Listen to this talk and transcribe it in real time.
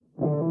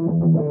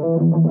Welcome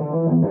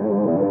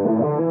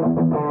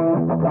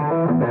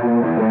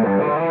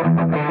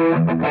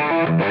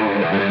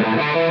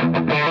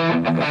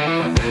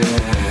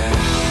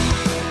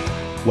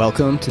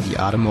to the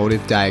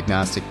Automotive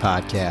Diagnostic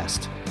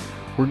Podcast.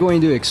 We're going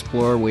to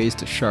explore ways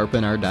to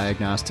sharpen our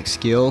diagnostic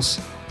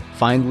skills,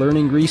 find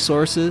learning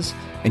resources,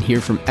 and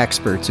hear from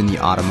experts in the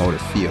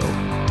automotive field.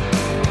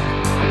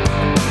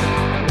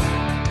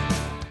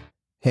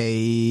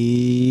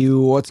 Hey,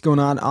 what's going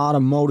on,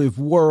 automotive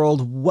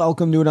world?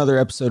 Welcome to another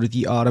episode of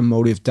the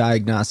Automotive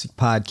Diagnostic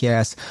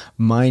Podcast.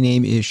 My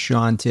name is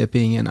Sean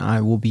Tipping, and I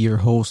will be your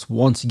host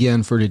once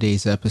again for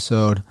today's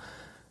episode.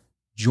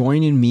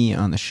 Joining me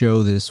on the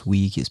show this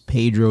week is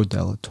Pedro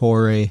De La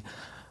Torre.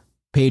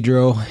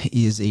 Pedro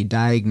is a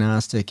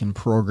diagnostic and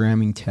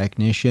programming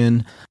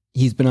technician.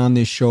 He's been on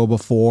this show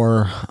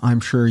before.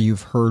 I'm sure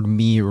you've heard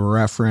me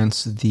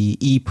reference the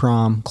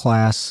EPROM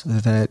class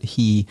that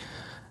he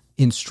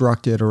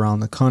instructed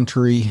around the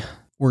country.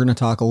 We're going to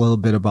talk a little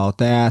bit about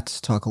that,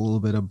 talk a little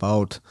bit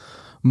about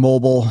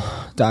mobile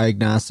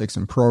diagnostics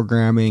and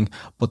programming,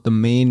 but the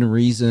main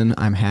reason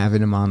I'm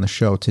having him on the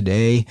show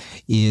today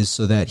is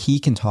so that he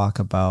can talk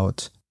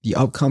about the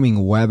upcoming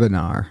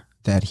webinar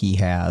that he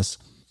has.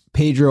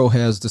 Pedro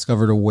has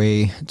discovered a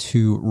way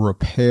to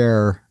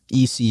repair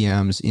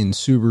ECMs in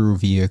Subaru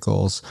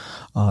vehicles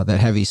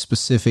that have a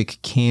specific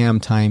cam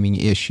timing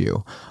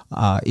issue.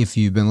 If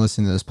you've been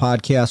listening to this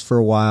podcast for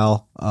a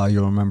while,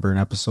 you'll remember an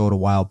episode a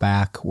while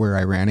back where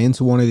I ran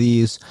into one of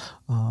these.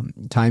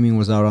 Timing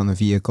was out on the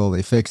vehicle.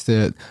 They fixed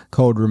it.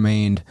 Code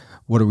remained.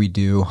 What do we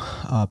do?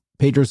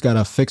 Pedro's got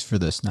a fix for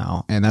this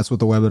now, and that's what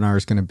the webinar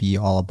is going to be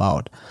all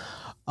about.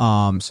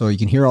 So you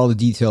can hear all the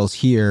details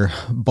here,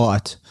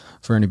 but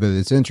for anybody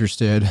that's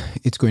interested,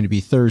 it's going to be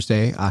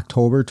Thursday,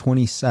 October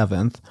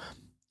 27th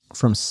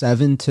from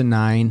 7 to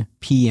 9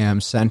 p.m.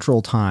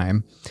 Central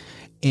Time.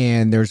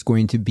 And there's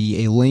going to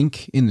be a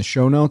link in the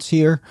show notes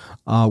here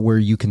where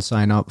you can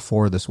sign up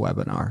for this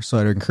webinar. So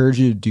I'd encourage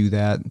you to do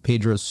that.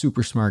 Pedro's a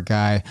super smart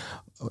guy.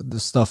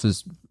 The stuff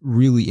is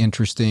really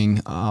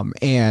interesting,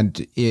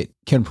 and it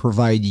can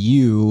provide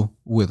you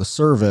with a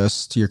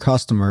service to your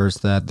customers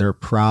that they're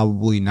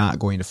probably not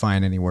going to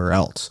find anywhere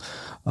else,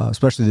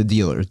 especially the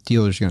dealers.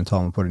 Dealers are going to tell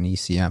them to put an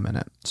ECM in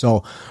it.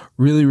 So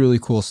really, really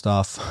cool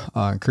stuff.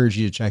 I encourage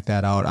you to check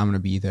that out. I'm going to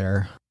be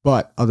there.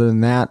 But other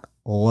than that,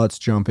 let's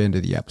jump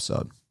into the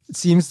episode. It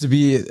seems to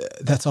be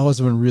that's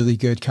always when really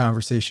good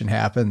conversation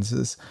happens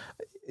is,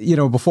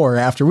 before or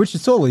after, which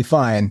is totally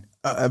fine.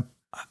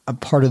 A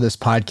part of this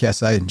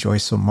podcast I enjoy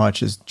so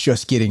much is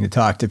just getting to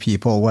talk to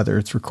people, whether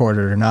it's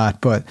recorded or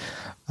not. But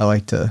I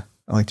like to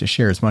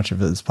share as much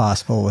of it as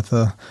possible with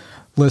the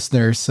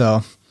listeners.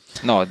 So,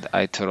 no,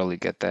 I totally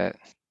get that.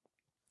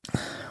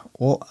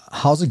 Well,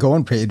 how's it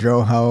going,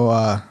 Pedro?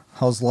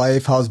 How's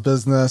life? How's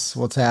business?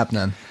 What's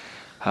happening?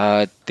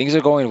 Things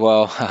are going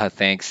well.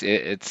 Thanks.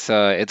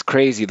 It's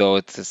crazy though.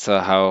 It's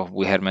how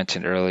we had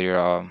mentioned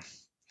earlier.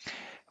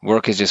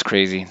 Work is just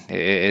crazy.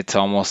 It's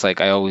almost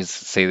like, I always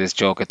say this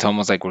joke, it's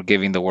almost like we're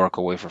giving the work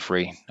away for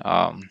free.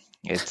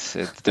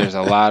 There's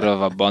a lot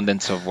of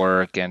abundance of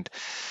work, and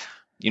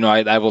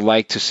I would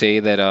like to say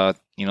that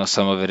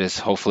some of it is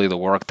hopefully the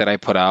work that I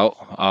put out.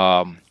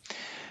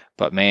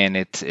 But man,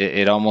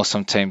 it almost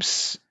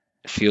sometimes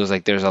feels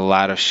like there's a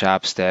lot of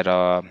shops that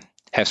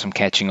have some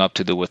catching up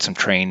to do with some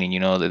training.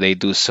 That they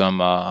do some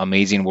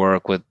amazing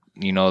work with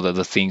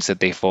the things that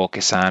they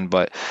focus on,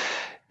 but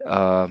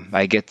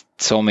I get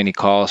so many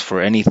calls for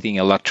anything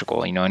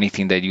electrical,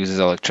 anything that uses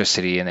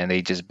electricity, and then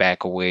they just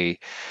back away.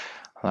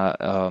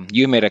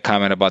 You made a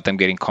comment about them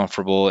getting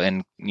comfortable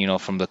and,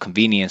 from the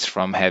convenience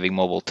from having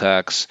mobile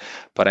techs,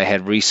 but I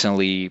had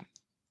recently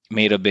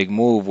made a big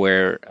move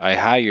where I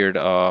hired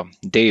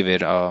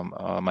David,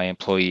 my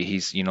employee.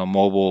 He's,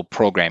 mobile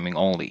programming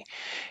only.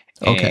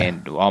 Okay.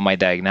 And all my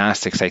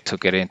diagnostics, I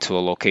took it into a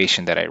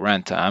location that I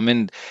rent. I'm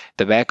in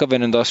the back of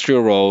an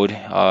industrial road,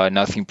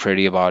 nothing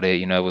pretty about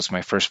it. It was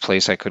my first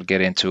place I could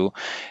get into.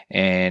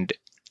 And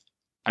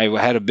I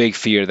had a big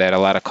fear that a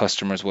lot of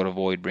customers would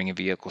avoid bringing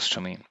vehicles to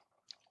me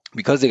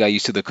because they got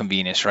used to the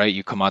convenience, right?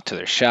 You come out to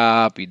their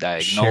shop, you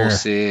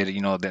diagnose it,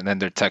 then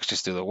their techs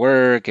just do the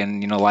work,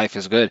 and, life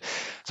is good.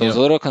 So I was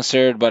a little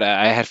concerned, but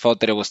I had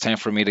felt that it was time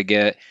for me to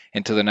get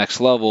into the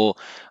next level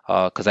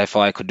because I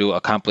felt I could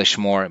accomplish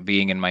more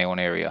being in my own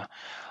area.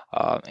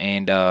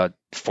 And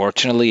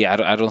fortunately,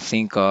 I don't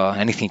think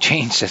anything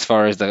changed as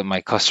far as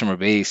my customer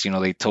base.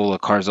 They tow the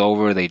cars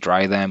over, they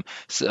drive them.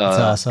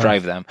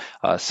 Awesome.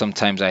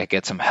 Sometimes I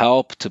get some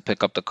help to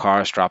pick up the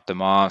cars, drop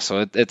them off.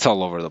 So it's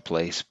all over the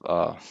place.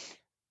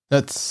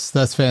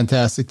 That's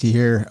fantastic to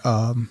hear.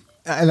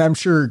 And I'm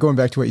sure, going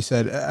back to what you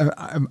said,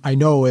 I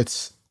know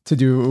it's to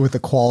do with the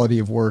quality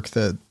of work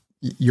that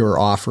you're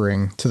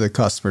offering to the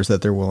customers,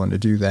 that they're willing to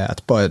do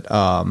that. But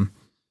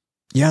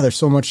there's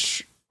so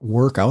much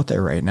work out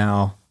there right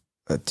now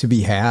to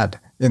be had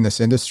in this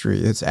industry.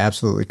 It's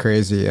absolutely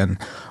crazy. And,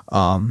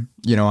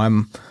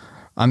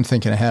 I'm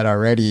thinking ahead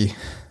already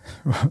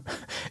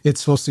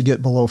it's supposed to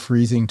get below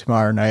freezing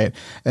tomorrow night.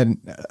 And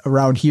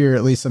around here,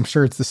 at least, I'm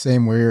sure it's the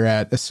same where you're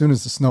at. As soon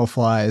as the snow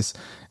flies,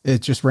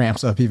 it just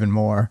ramps up even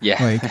more.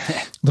 Yeah. Like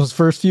those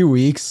first few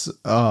weeks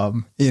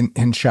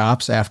in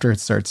shops after it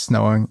starts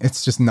snowing,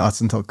 it's just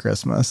nuts until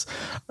Christmas.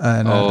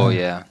 And,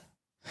 yeah.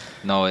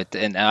 No,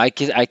 and I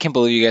can't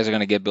believe you guys are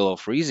gonna get below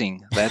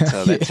freezing. That's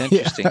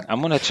interesting. Yeah.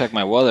 I'm gonna check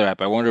my weather app.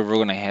 I wonder if we're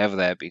gonna have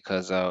that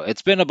because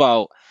it's been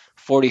about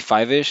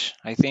 45-ish,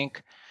 I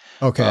think.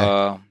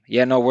 Okay.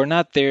 Yeah, no, we're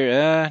not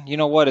there. You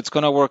know what? It's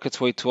gonna work its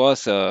way to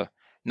us.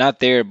 Not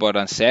there, but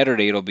on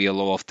Saturday it'll be a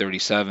low of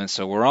 37,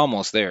 so we're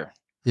almost there.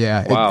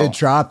 Yeah, Wow. it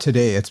dropped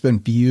today. It's been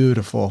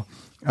beautiful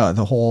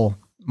the whole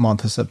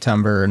month of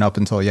September and up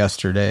until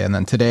yesterday. And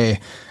then today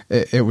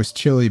it was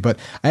chilly, but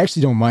I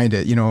actually don't mind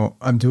it. You know,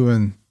 I'm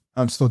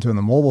still doing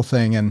the mobile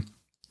thing, and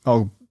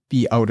I'll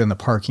be out in the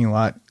parking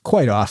lot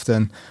quite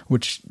often,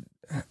 which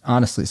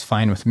honestly is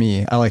fine with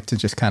me. I like to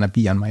just kind of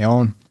be on my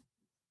own.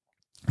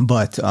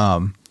 But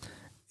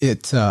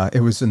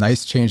it was a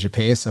nice change of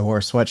pace. I wore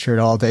a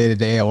sweatshirt all day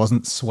today. I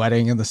wasn't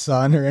sweating in the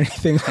sun or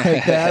anything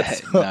like that.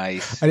 So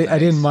Nice. I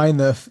didn't mind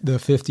the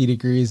 50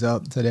 degrees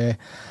out today.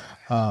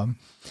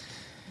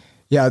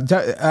 Yeah,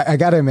 I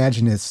got to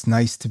imagine it's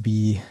nice to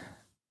be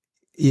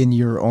in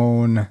your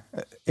own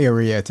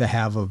area to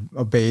have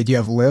a bay. Do you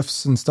have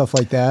lifts and stuff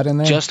like that in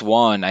there? Just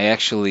one. I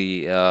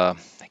actually I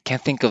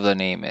can't think of the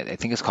name. I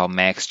think it's called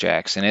Max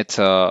Jacks, and it's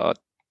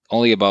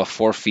only about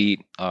 4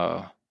 feet.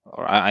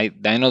 Or I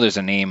know there's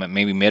a name,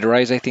 maybe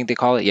mid-rise, I think they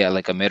call it. Yeah,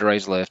 like a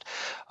mid-rise lift.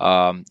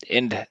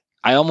 And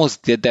I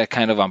almost did that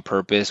kind of on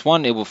purpose.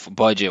 One, it was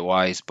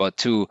budget-wise, but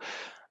two,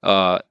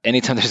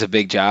 anytime there's a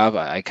big job,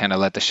 I kind of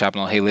let the shop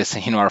know, hey,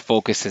 listen, you know, our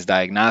focus is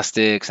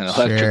diagnostics and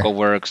electrical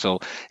work. So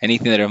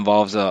anything that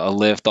involves a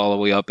lift all the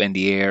way up in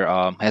the air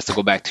has to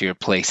go back to your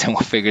place, and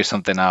we'll figure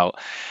something out.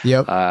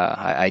 Yep.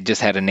 I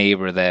just had a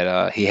neighbor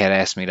that he had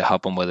asked me to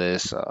help him with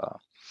this.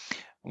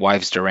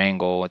 Wife's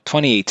Durango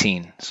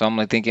 2018. So I'm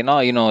like thinking, oh,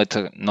 you know, it's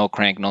a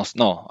crank, no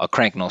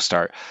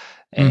start.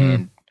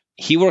 And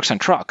he works on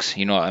trucks.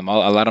 You know,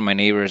 a lot of my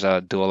neighbors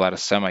do a lot of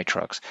semi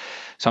trucks.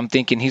 So I'm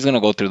thinking he's going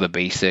to go through the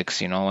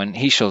basics, you know, and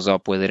he shows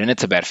up with it, and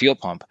it's a bad fuel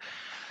pump.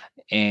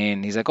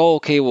 And he's like, oh,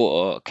 okay,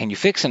 well, can you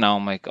fix it now?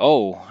 I'm like,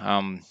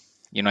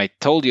 you know, I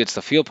told you it's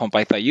the fuel pump.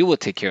 I thought you would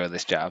take care of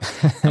this job.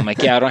 I'm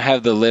like, yeah, I don't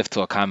have the lift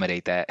to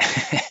accommodate that.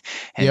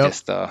 And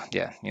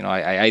yeah, you know,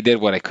 I did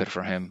what I could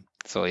for him.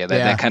 So yeah,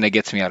 that kind of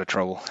gets me out of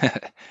trouble.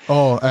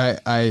 Oh,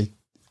 I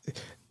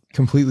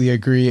completely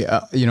agree.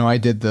 You know, I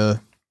did the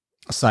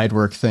side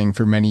work thing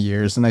for many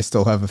years, and I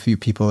still have a few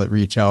people that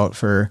reach out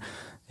for,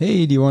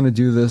 hey, do you want to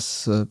do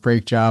this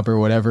brake job or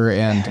whatever?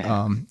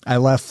 And I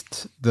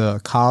left the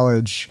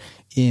college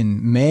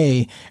in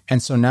May,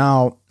 and so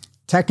now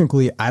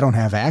technically I don't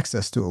have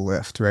access to a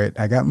lift, right?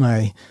 I got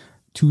my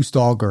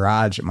 2-stall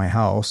garage at my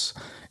house,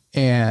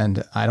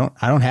 and I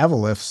don't have a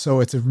lift. So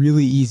it's a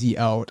really easy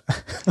out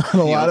on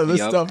a lot of this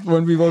stuff.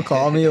 When people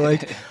call me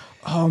like,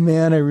 oh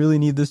man, I really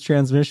need this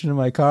transmission in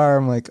my car,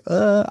 I'm like,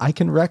 I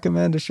can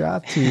recommend a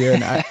shop to you.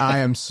 And I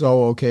am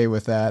so okay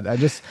with that.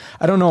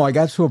 I don't know. I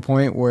got to a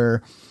point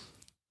where,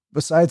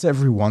 besides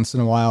every once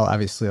in a while,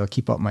 obviously I'll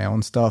keep up my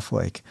own stuff.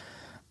 Like,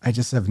 I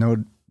just have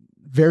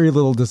very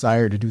little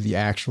desire to do the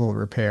actual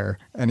repair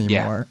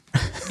anymore.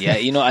 Yeah.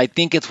 You know, I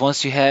think it's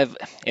once you have,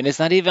 and it's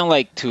not even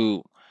like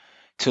to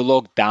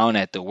look down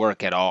at the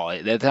work at all.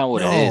 That's not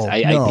what it is.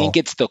 I think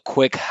it's the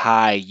quick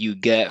high you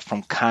get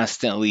from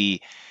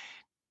constantly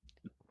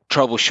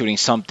troubleshooting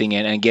something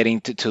and getting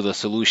to the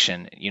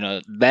solution. You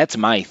know, that's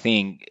my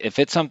thing. If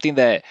it's something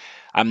that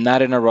I'm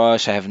not in a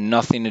rush, I have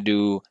nothing to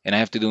do, and I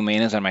have to do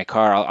maintenance on my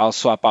car, I'll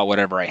swap out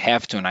whatever I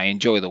have to, and I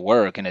enjoy the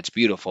work, and it's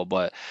beautiful.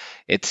 But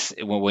it's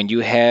when you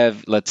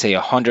have, let's say,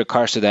 100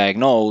 cars to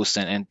diagnose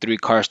and 3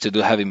 cars to do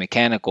heavy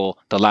mechanical,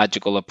 the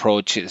logical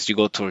approach is you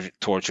go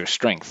towards your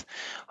strength.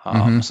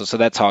 So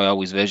that's how I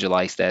always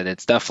visualize that.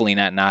 It's definitely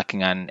not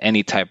knocking on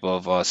any type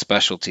of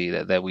specialty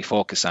that we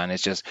focus on.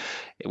 It's just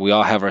we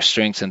all have our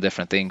strengths and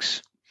different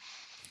things.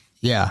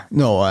 Yeah,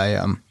 no,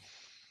 I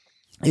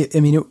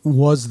mean, it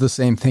was the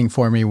same thing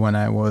for me when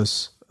I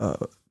was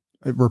a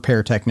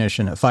repair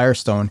technician at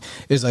Firestone.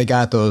 Is I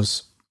got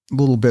those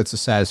little bits of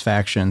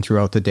satisfaction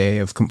throughout the day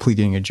of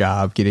completing a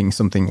job, getting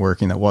something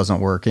working that wasn't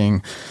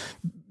working,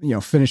 you know,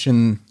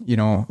 finishing, you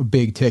know, a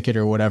big ticket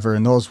or whatever.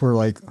 And those were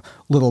like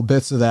little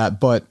bits of that.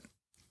 But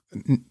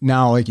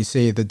now, like you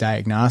say, the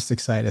diagnostic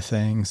side of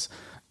things,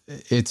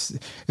 it's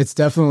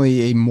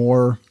definitely a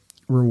more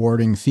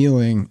rewarding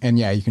feeling. And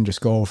yeah, you can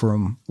just go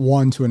from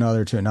one to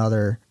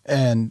another.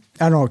 And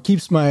I don't know, it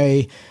keeps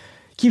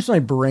my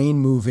brain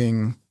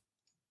moving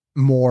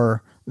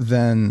more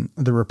than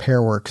the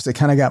repair work, because it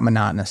kind of got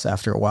monotonous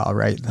after a while,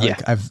 right?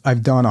 Like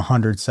I've done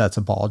 100 sets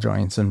of ball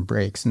joints and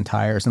brakes and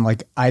tires, and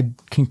like I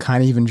can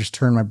kind of even just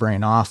turn my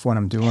brain off when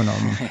I'm doing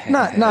them.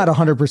 not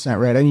 100%,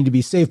 right? I need to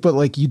be safe, but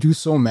like you do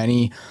so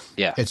many,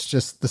 it's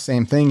just the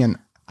same thing, and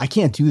I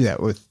can't do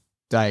that with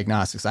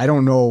diagnostics. I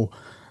don't know.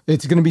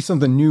 It's going to be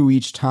something new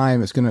each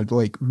time. It's going to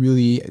like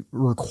really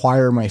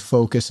require my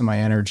focus and my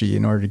energy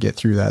in order to get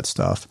through that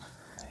stuff.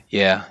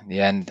 Yeah,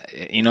 yeah, and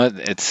you know,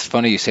 it's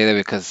funny you say that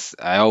because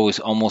I always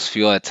almost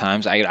feel at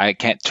times I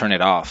can't turn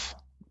it off.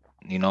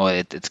 You know,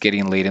 it's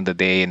getting late in the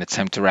day and it's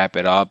time to wrap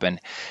it up, and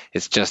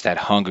it's just that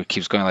hunger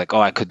keeps going like,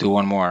 oh, I could do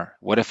one more.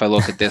 What if I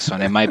look at this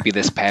one? It might be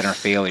this pattern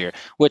failure,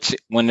 which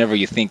whenever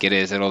you think it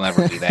is, it'll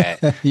never be that.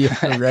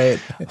 Yeah, right.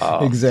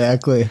 um,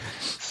 Exactly.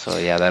 so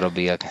yeah, that'll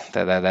be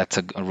that's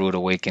a rude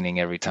awakening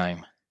every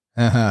time.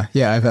 Uh-huh.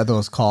 Yeah, I've had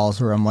those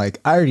calls where I'm like,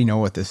 I already know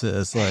what this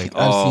is. Like,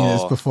 I've seen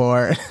this Oh,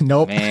 before.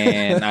 Nope.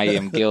 man, I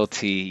am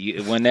guilty.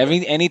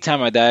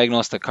 Anytime I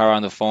diagnose the car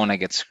on the phone, I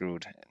get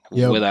screwed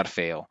Yep. without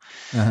fail.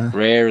 Uh-huh.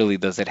 Rarely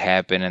does it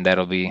happen, and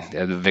that'll be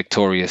a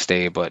victorious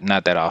day, but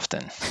not that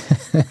often.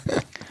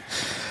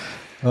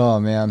 Oh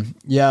man.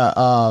 Yeah.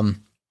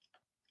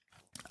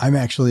 I'm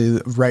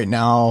actually right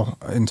now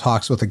in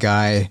talks with a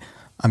guy.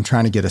 I'm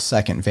trying to get a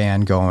second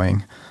van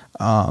going.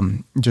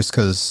 Just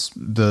because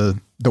the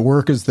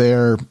work is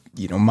there,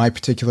 you know, my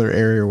particular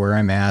area where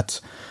I'm at,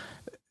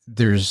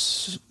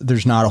 there's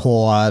not a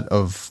whole lot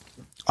of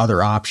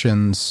other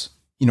options,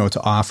 you know,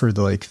 to offer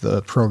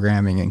the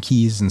programming and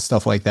keys and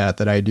stuff like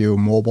that I do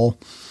mobile.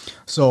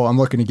 So I'm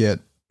looking to get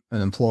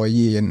an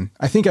employee, and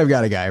I think I've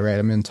got a guy, right?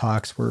 I'm in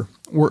talks. We're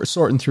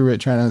sorting through it,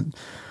 trying to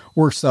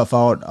work stuff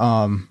out.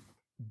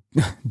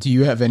 Do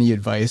you have any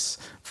advice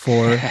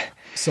for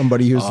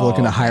somebody who's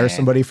looking Oh to hire man.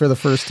 somebody for the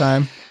first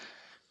time?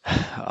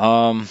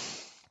 Um,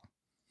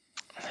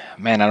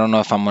 Man, I don't know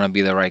if I'm gonna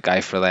be the right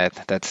guy for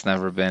that. That's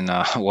never been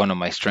one of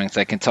my strengths.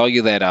 I can tell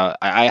you that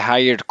I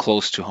hired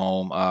close to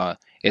home.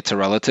 It's a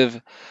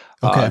relative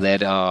Okay.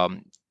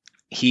 that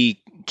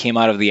he came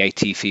out of the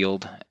IT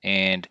field,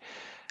 and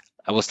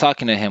I was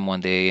talking to him one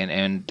day,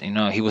 and you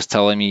know, he was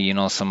telling me, you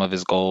know, some of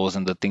his goals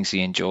and the things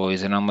he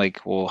enjoys, and I'm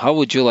like, well, how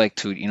would you like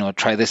to, you know,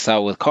 try this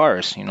out with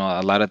cars? You know,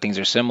 a lot of things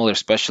are similar,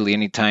 especially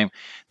anytime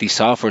these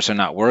softwares are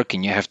not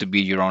working, you have to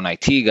be your own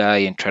IT guy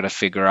and try to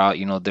figure out,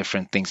 you know,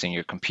 different things in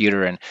your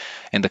computer,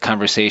 and the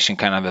conversation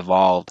kind of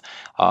evolved,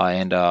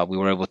 and we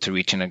were able to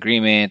reach an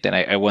agreement, and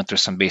I went through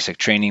some basic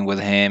training with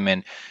him,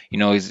 and you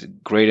know, he's a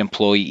great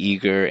employee,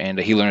 eager, and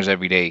he learns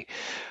every day.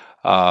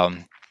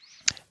 Um,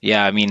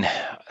 yeah, I mean,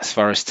 as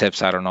far as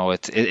tips, I don't know.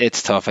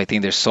 It's tough. I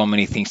think there's so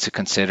many things to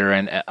consider,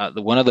 and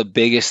one of the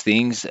biggest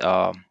things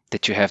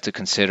that you have to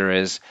consider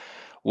is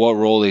what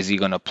role is he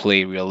going to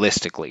play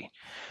realistically.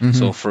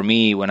 So Hmm. for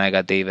me, when I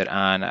got David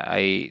on,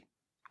 I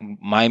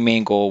my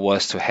main goal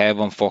was to have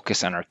him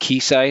focus on our key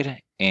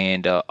side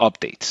and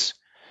updates.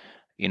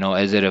 You know,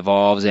 as it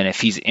evolves, and if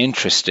he's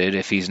interested,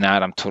 if he's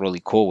not, I'm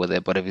totally cool with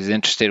it. But if he's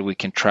interested, we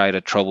can try to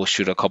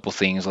troubleshoot a couple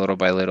things little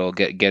by little,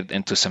 get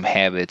into some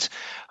habits.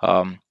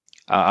 Um,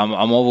 I'm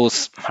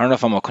always, I don't know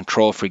if I'm a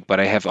control freak, but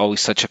I have always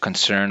such a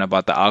concern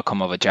about the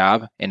outcome of a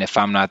job. And if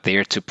I'm not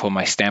there to put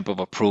my stamp of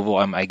approval,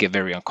 I get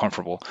very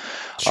uncomfortable.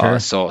 Sure.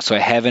 So I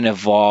haven't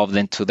evolved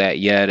into that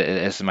yet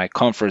as my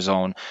comfort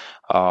zone.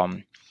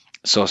 Um,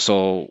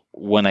 so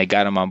when I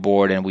got him on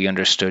board and we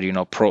understood, you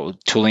know,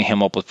 tooling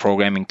him up with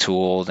programming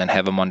tools and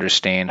have him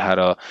understand how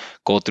to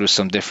go through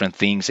some different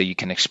things that you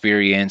can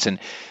experience, and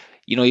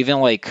you know, even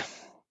like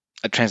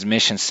a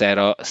transmission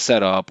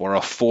setup or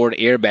a Ford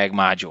airbag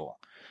module.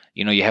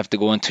 You know, you have to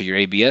go into your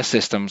ABS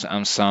systems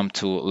on some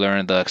to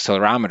learn the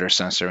accelerometer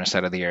sensor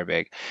instead of the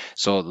airbag.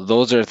 So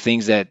those are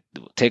things that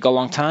take a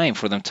long time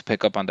for them to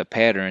pick up on the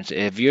patterns.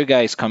 If your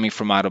guy is coming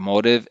from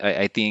automotive,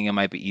 I think it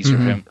might be easier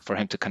for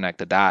Hmm. him to connect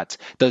the dots.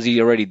 Does he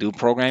already do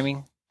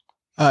programming?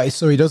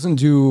 So he doesn't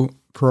do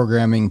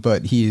programming,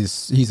 but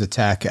he's a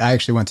tech. I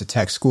actually went to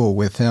tech school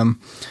with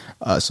him,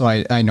 so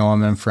I know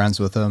him and I'm friends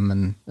with him,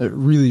 and a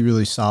really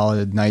really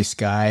solid, nice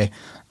guy.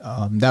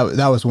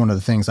 That was one of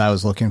the things I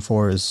was looking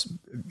for. Is,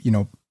 you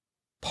know,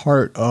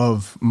 part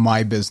of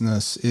my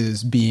business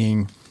is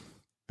being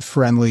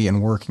friendly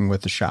and working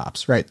with the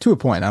shops, right? To a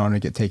point, I don't want to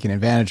get taken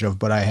advantage of,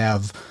 but I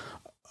have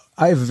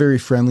a very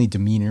friendly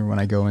demeanor when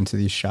I go into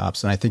these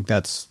shops, and I think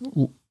that's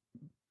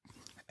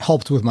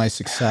helped with my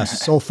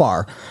success so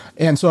far.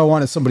 And so I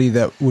wanted somebody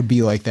that would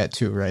be like that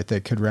too, right?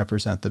 That could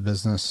represent the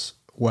business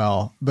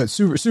well. But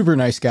super super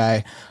nice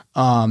guy.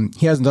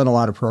 He hasn't done a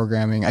lot of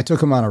programming. I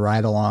took him on a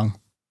ride along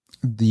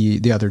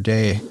the other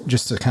day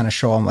just to kind of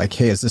show him like,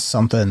 hey, is this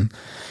something,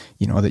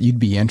 you know, that you'd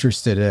be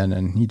interested in?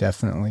 And he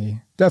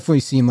definitely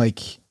seemed like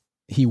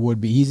he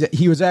would be.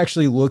 He was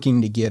actually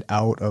looking to get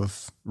out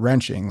of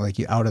wrenching, like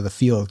out of the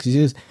field, because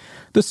he's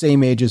the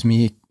same age as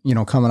me, you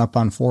know, coming up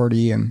on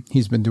 40, and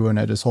he's been doing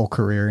it his whole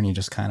career, and he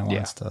just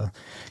Yeah.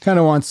 kind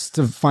of wants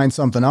to find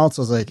something else.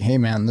 I was like, hey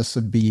man, this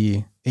would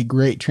be a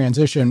great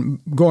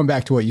transition. Going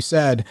back to what you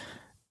said,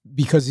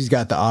 because he's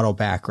got the auto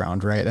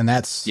background, right? And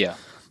Yeah.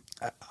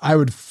 I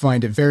would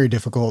find it very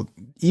difficult,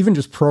 even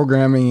just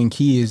programming and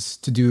keys,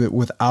 to do it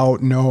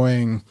without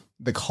knowing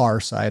the car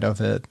side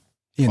of it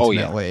Oh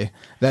yeah. intimately.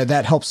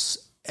 That helps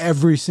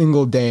every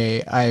single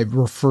day. I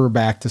refer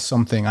back to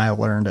something I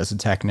learned as a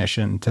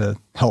technician to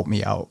help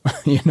me out,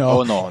 you know?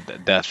 Oh no,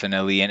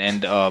 definitely,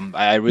 and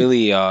I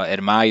really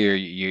admire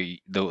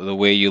the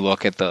way you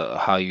look at the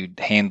how you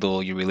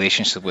handle your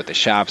relationship with the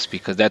shops,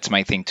 because that's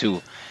my thing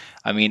too.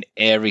 I mean,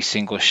 every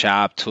single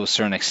shop to a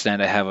certain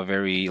extent, I have a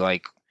very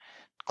like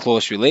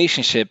close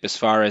relationship as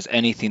far as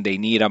anything they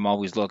need. I'm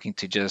always looking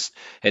to just,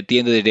 at the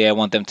end of the day, I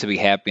want them to be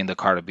happy and the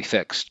car to be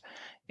fixed.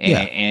 Yeah.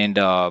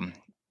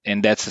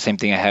 And that's the same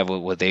thing I have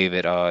with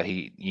David.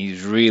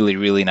 He's really,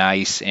 really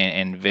nice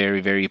and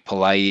very, very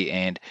polite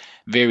and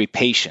very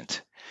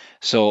patient.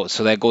 So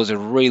that goes a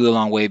really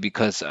long way,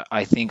 because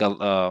I think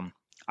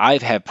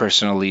I've had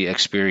personally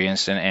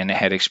experienced and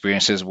had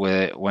experiences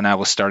with when I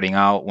was starting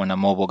out, when a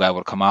mobile guy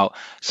would come out.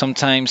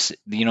 Sometimes,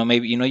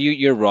 maybe,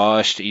 you're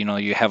rushed,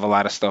 you have a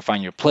lot of stuff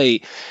on your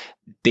plate.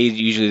 They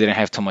usually didn't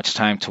have too much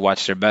time to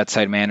watch their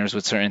bedside manners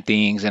with certain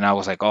things, and I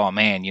was like, oh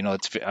man, it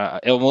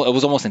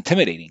was almost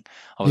intimidating.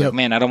 I was like, Yep.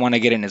 man, I don't want to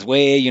get in his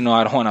way, I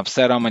don't want to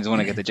upset him. I just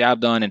want to get the job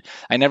done, and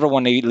I never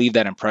want to leave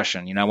that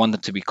impression. I want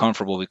them to be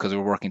comfortable because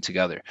we're working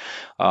together.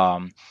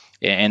 Um,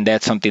 and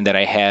that's something that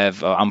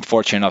I'm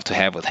fortunate enough to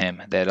have with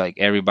him, that like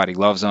everybody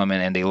loves him,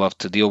 and they love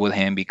to deal with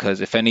him,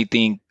 because if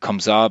anything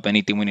comes up,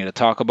 anything we need to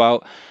talk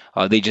about,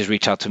 they just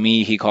reach out to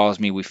me. He calls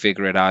me, we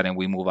figure it out, and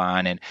we move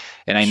on. And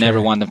I never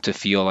Sure. want them to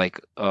feel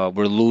like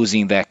we're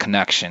losing that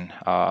connection.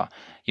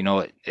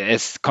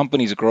 As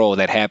companies grow,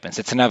 that happens.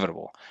 It's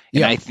inevitable. And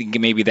Yeah. I think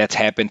maybe that's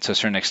happened to a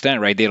certain extent,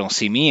 right? They don't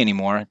see me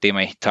anymore. They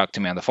might talk to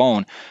me on the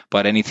phone,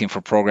 but anything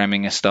for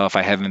programming and stuff,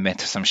 I haven't been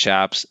to some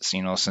shops,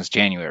 since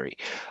January.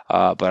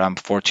 But I'm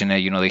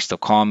fortunate, they still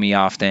call me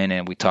often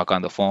and we talk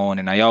on the phone.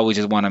 And I always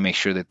just want to make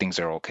sure that things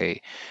are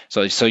okay.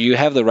 So you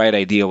have the right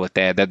idea with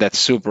that. That's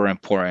super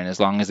important. As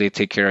long as they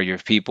take care of your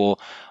people,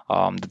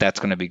 that's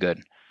going to be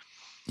good.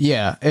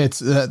 Yeah, it's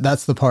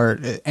that's the part.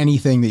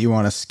 Anything that you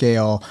want to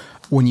scale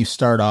when you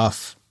start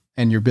off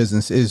and your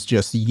business is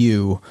just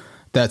you,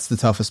 that's the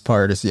toughest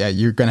part. Is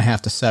you're going to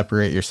have to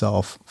separate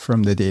yourself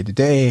from the day to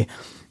day.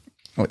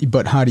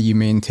 But how do you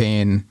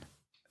maintain,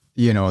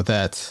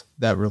 that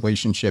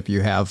relationship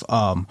you have?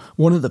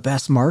 One of the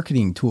best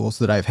marketing tools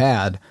that I've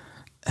had,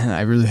 and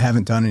I really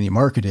haven't done any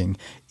marketing,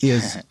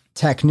 is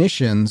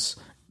technicians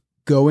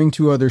going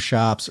to other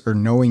shops or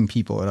knowing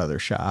people at other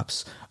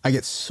shops. I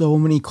get so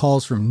many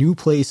calls from new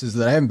places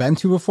that I haven't been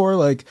to before.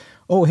 Like,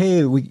 oh,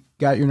 hey, we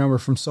got your number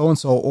from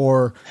so-and-so,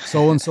 or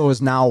so-and-so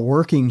is now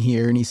working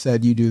here and he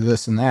said you do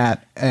this and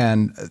that.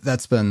 And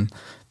that's been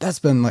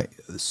like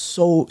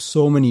so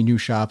many new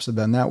shops have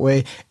been that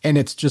way. And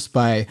it's just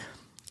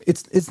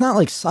it's not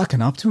like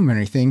sucking up to them or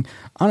anything.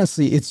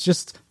 Honestly, it's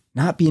just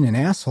not being an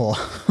asshole.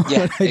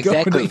 Yeah,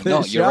 exactly.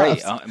 No, you're right.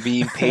 Shops.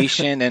 Being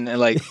patient and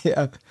like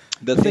Yeah.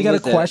 the If they thing got a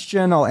is that,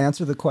 question, I'll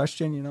answer the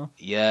question.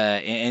 yeah,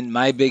 and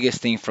my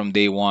biggest thing from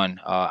day one,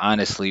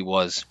 honestly,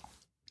 was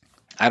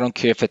I don't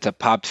care if it's a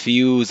popped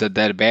fuse, a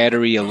dead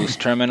battery, a loose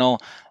terminal.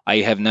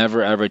 I have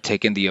never ever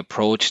taken the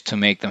approach to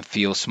make them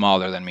feel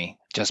smaller than me,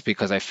 just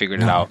because I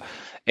figured it No. out,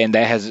 and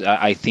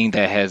I think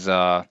that has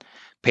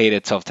paid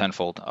itself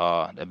tenfold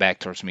back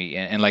towards me.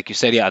 And like you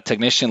said, yeah, a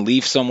technician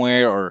leaves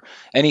somewhere or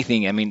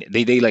anything. I mean,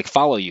 they like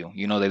follow you.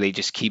 They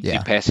just keep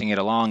Yeah. passing it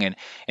along,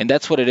 and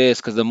that's what it is.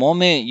 Because the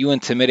moment you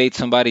intimidate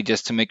somebody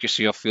just to make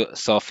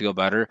yourself feel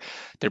better,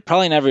 they're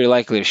probably never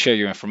likely to share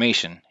your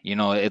information.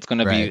 It's going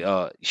to be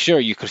Right. sure,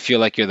 you could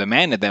feel like you're the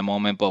man at that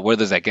moment, but where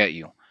does that get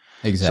you?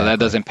 So that Exactly.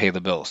 doesn't pay the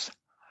bills.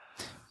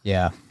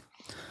 Yeah.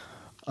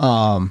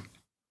 Um,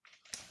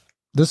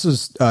 this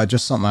is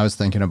just something I was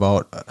thinking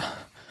about.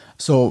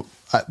 So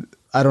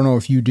I don't know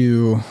if you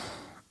do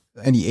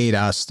any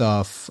ADAS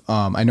stuff.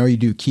 I know you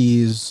do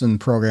keys and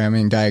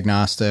programming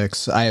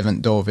diagnostics. I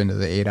haven't dove into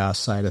the ADAS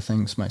side of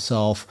things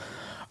myself.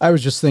 I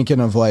was just thinking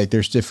of like,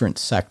 there's different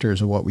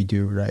sectors of what we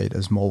do, right?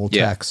 As mobile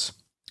Yeah. techs.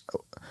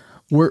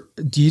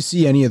 Do you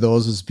see any of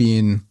those as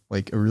being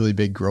like a really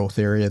big growth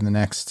area in the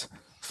next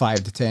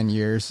 5 to 10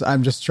 years?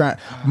 I'm just trying,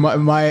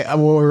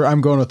 where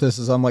I'm going with this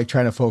is I'm like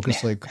trying to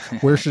focus, like,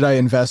 where should I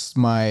invest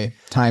my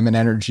time and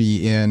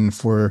energy in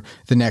for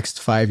the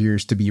next 5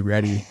 years to be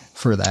ready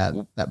for that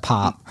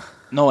pop?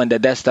 No, and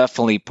that's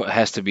definitely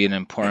has to be an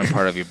important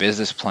part of your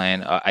business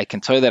plan. I can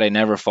tell you that I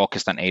never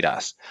focused on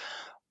ADAS.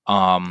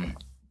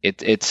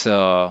 It's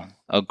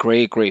a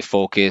great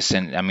focus,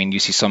 and I mean, you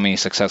see so many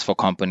successful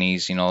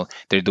companies.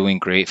 They're doing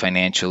great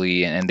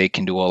financially, and they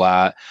can do a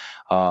lot,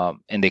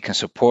 and they can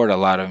support a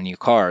lot of new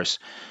cars.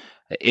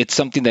 It's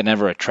something that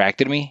never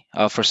attracted me.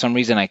 For some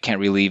reason, I can't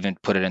really even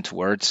put it into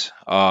words.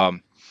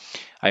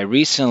 I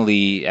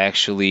recently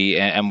actually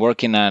am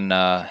working on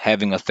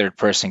having a third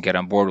person get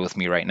on board with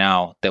me right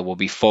now that will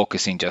be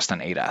focusing just on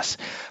ADAS.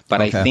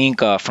 But I Okay.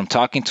 think from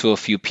talking to a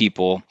few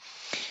people,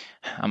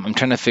 I'm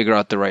trying to figure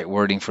out the right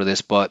wording for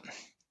this, but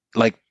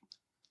like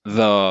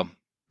the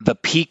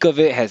peak of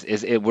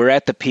it we're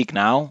at the peak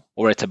now,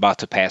 or it's about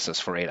to pass us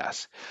for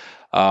ADAS.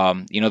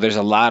 There's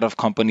a lot of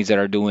companies that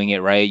are doing it,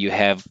 right? You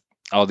have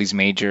all these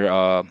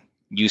major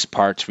used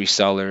parts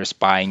resellers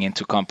buying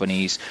into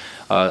companies.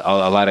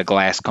 A lot of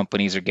glass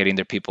companies are getting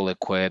their people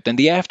equipped. And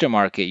the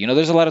aftermarket,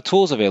 there's a lot of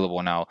tools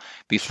available now.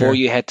 Before, Sure.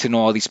 you had to know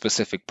all these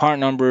specific part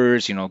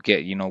numbers,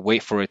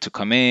 wait for it to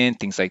come in,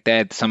 things like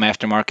that. Some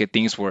aftermarket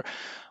things were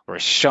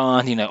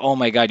shunned. Oh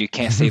my God, you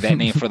can't say that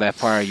name for that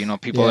part.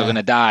 People are Yeah. going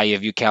to die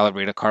if you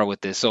calibrate a car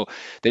with this. So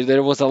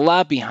there was a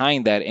lot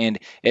behind that. And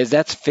as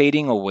that's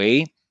fading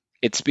away,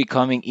 it's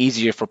becoming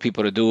easier for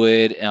people to do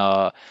it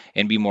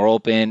and be more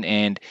open.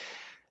 And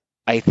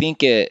I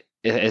think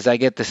as I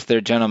get this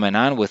third gentleman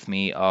on with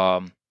me,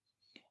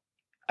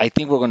 I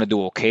think we're going to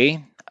do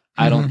okay.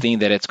 I don't Mm-hmm. think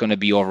that it's going to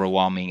be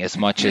overwhelming as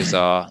much as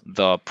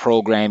the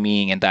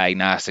programming and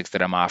diagnostics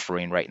that I'm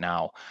offering right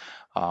now.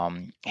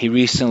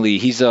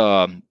 He's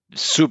a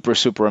super,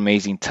 super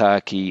amazing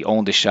tech. He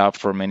owned the shop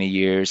for many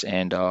years,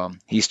 and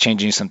he's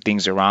changing some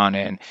things around,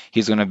 and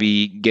he's going to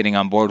be getting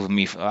on board with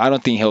me. I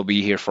don't think he'll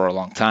be here for a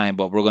long time,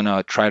 but we're going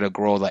to try to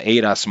grow the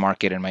ADAS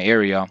market in my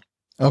area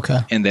Okay.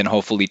 and then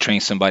hopefully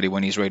train somebody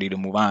when he's ready to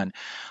move on.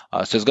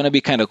 So it's going to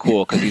be kind of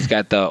cool because he's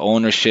got the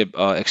ownership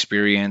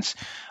experience,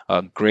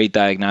 a great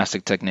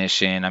diagnostic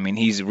technician. I mean,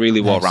 he's really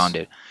well Nice.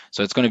 rounded.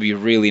 So it's going to be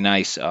really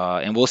nice,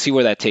 and we'll see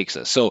where that takes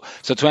us. So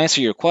to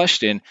answer your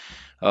question,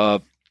 uh,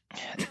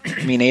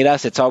 I mean,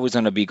 ADAS, it's always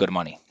going to be good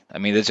money. I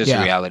mean, that's just a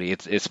Yeah. reality.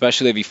 It's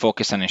especially if you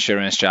focus on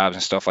insurance jobs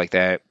and stuff like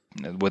that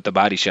with the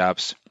body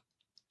shops.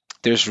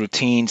 There's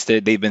routines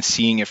that they've been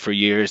seeing it for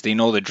years. They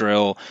know the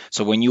drill.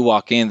 So when you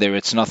walk in there,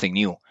 it's nothing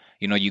new.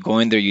 You know, you go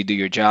in there, you do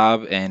your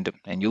job, and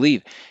you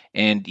leave.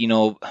 And you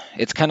know,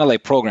 it's kind of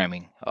like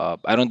programming.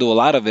 I don't do a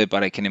lot of it,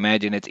 but I can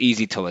imagine it's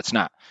easy till it's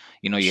not.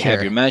 You know, you have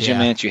Sure. your Yeah.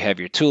 measurements, you have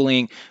your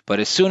tooling, but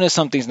as soon as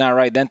something's not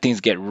right, then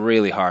things get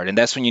really hard, and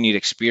that's when you need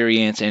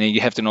experience, and then you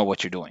have to know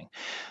what you're doing.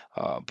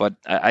 But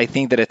I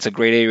think that it's a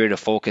great area to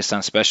focus on,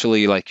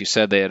 especially like you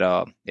said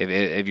that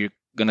if you're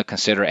going to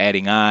consider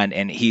adding on,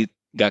 and he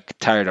got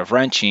tired of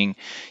wrenching,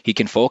 he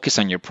can focus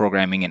on your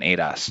programming in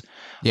ADAS.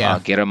 Yeah.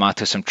 Get him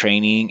onto some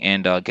training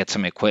and get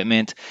some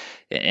equipment,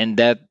 and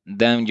that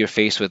then you're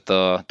faced with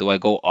do I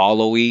go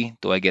all OE?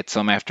 Do I get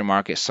some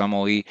aftermarket, some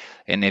OE?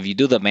 And if you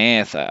do the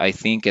math, I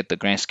think at the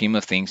grand scheme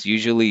of things,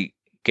 usually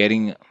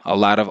getting a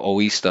lot of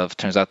OE stuff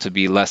turns out to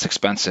be less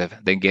expensive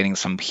than getting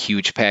some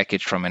huge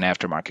package from an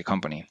aftermarket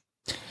company.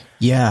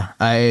 Yeah.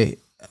 I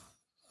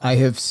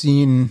have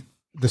seen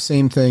the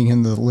same thing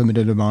in the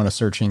limited amount of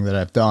searching that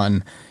I've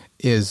done,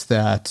 is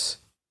that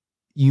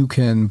you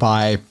can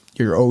buy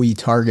your OE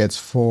targets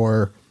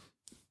for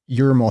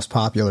your most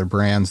popular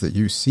brands that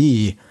you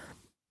see,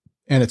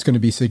 and it's going to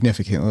be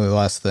significantly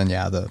less than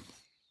the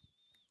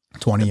The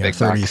 $20 or big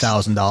box.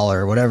 $30,000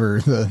 or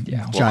whatever the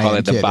Yeah, we'll giant call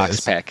it the kit box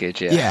is.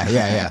 package. Yeah.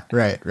 Yeah.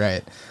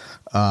 Right.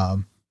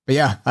 But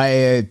yeah,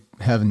 I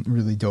haven't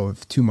really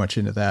dove too much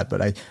into that,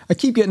 but I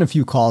keep getting a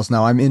few calls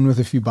now. I'm in with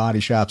a few body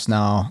shops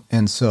now,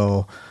 and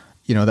so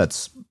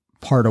that's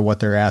part of what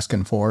they're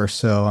asking for.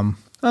 So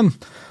I'm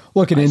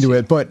looking I into see.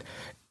 it, but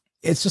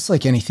it's just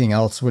like anything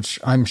else, which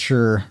I'm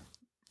sure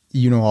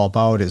all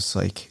about, is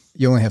like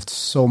you only have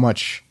so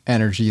much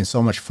energy and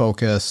so much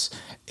focus,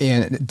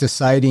 and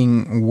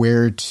deciding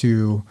where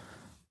to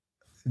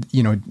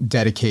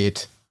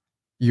dedicate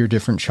your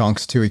different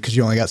chunks to it, because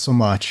you only got so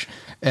much.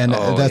 And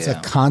Oh that's a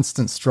yeah.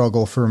 constant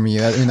struggle for me.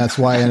 And that's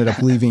why I ended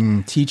up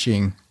leaving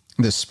teaching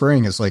this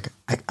spring, is like,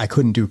 I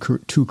couldn't do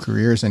two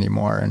careers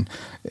anymore. And,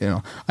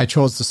 I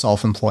chose the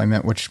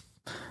self-employment, which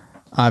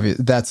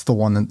that's the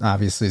one that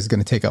obviously is going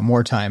to take up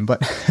more time,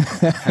 but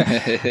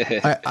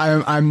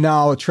I'm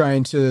now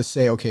trying to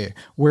say, okay,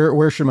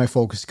 where should my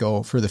focus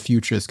go for the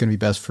future? It's going to be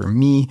best for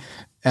me.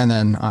 And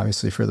then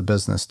obviously for the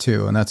business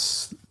too. And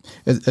it's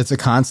a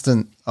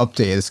constant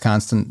update. It's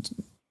constant,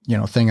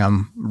 thing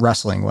I'm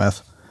wrestling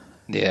with.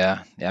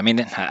 Yeah, I mean,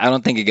 I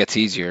don't think it gets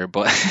easier,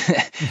 but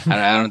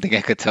I don't think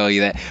I could tell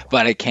you that.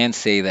 But I can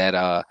say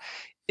that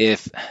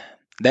if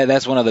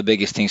that's one of the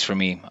biggest things for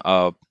me.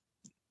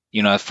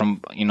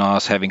 From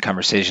us having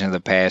conversations in the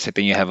past, I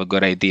think you have a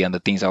good idea on the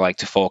things I like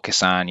to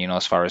focus on.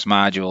 As far as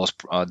modules,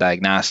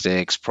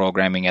 diagnostics,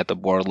 programming at the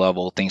board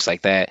level, things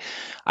like that.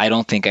 I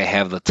don't think I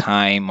have the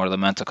time or the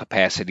mental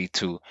capacity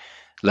to,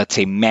 let's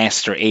say,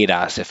 master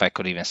ADAS, if I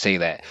could even say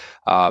that.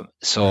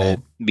 So Right.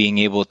 being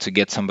able to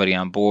get somebody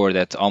on board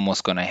that's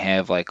almost going to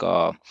have like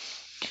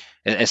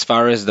as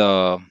far as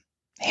the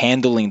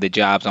handling the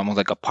jobs, almost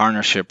like a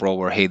partnership role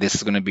where, hey, this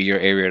is going to be your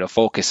area to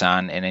focus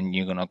on, and then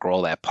you're going to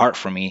grow that part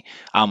for me.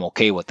 I'm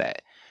okay with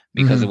that.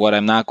 Because Mm-hmm. what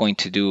I'm not going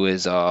to do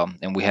is,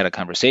 and we had a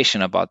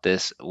conversation about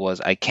this,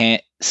 was I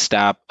can't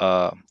stop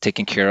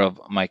taking care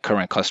of my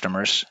current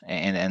customers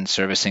and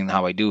servicing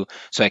how I do.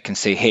 So I can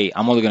say, hey,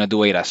 I'm only going to do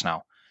ADAS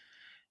now.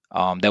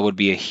 That would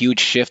be a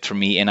huge shift for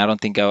me, and I don't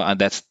think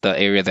that's the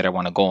area that I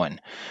want to go in.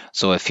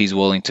 So if he's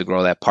willing to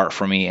grow that part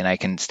for me, and I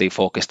can stay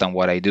focused on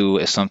what I do,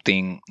 if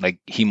something like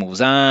he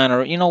moves on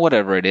or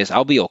whatever it is,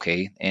 I'll be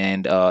okay.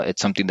 And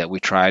it's something that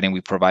we tried, and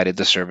we provided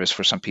the service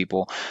for some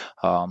people.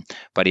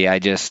 But yeah,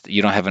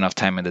 you don't have enough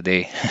time in the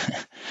day.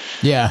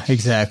 Yeah,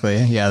 exactly.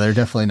 Yeah. There are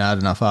definitely not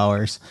enough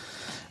hours.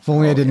 If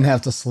only I Oh didn't yeah,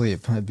 have to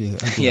sleep, I'd be yeah,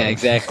 loving.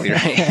 exactly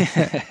right.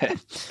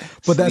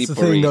 But that's the Sleep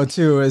or thing though, eat.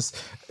 too, is,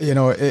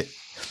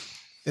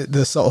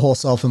 this whole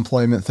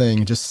self-employment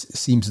thing just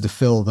seems to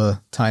fill the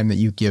time that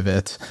you give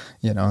it,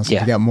 so if Yeah,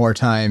 you got more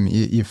time,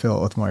 you fill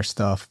it with more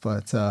stuff.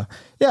 But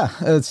yeah,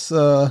 it's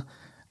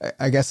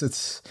I guess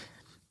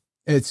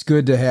it's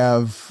good to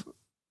have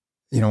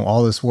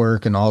all this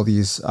work and all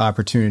these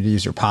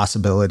opportunities or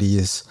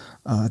possibilities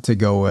to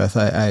go with.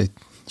 I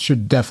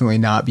should definitely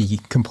not be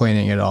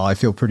complaining at all. I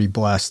feel pretty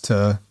blessed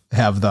to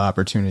have the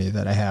opportunity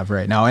that I have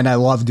right now. And I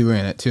love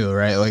doing it too,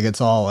 right? Like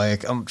it's all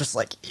like, I'm just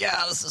like,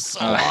 yeah, this is so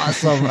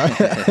awesome.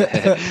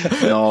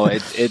 No,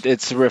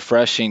 it's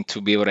refreshing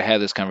to be able to have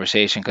this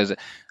conversation because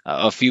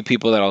a few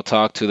people that I'll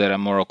talk to that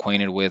I'm more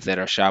acquainted with that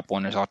are shop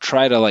owners, I'll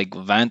try to like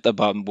vent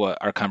about what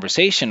our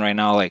conversation right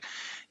now, like,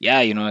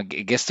 yeah,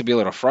 it gets to be a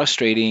little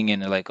frustrating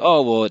and they're like,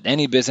 oh, well,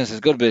 any business is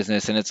good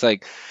business. And it's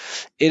like,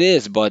 it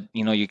is, but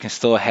you can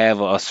still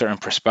have a certain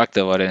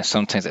perspective of it. And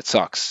sometimes it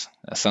sucks.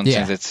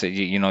 Sometimes it's,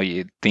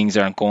 things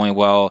aren't going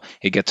well.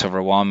 It gets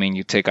overwhelming.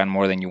 You take on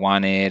more than you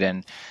wanted.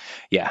 And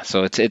yeah,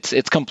 so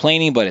it's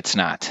complaining, but it's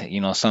not.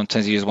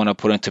 Sometimes you just want to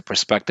put into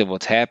perspective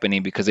what's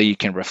happening because then you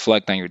can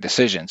reflect on your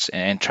decisions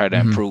and try to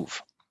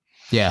improve.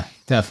 Yeah,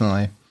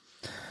 definitely.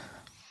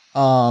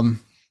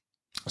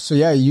 So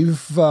yeah,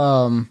 you've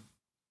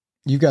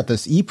got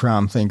this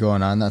EPROM thing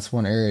going on. That's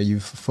one area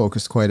you've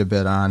focused quite a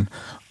bit on.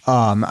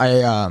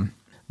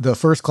 The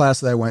first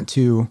class that I went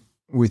to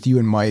with you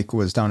and Mike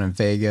was down in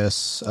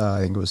Vegas.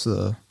 I think it was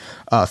the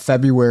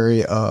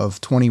February of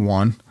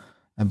 21,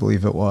 I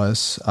believe it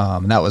was.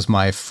 That was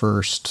my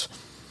first.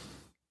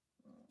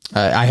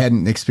 I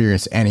hadn't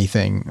experienced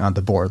anything on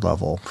the board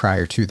level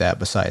prior to that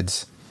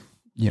besides,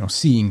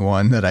 seeing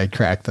one that I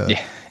cracked the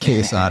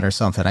case on or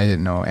something. I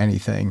didn't know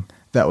anything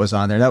that was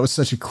on there. That was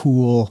such a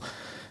cool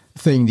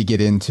thing to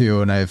get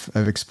into, and I've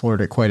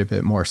explored it quite a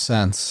bit more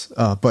since.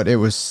 But it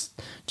was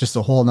just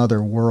a whole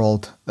nother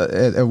world.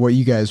 What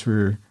you guys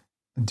were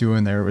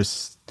doing there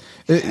was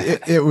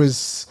it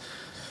was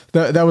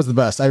that was the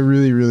best. I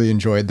really, really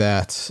enjoyed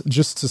that.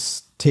 Just to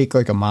take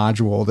like a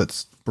module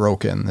that's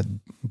broken that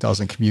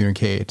doesn't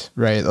communicate,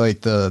 right?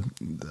 Like the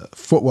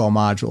footwell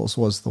modules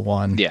was the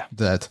one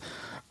that.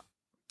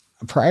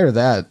 Prior to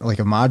that, like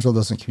a module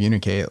doesn't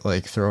communicate,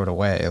 like throw it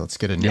away. Let's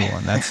get a new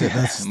one. That's it.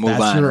 That's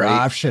your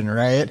option,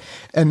 right?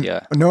 And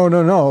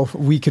no,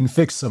 we can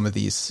fix some of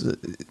these,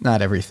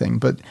 not everything,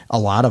 but a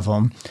lot of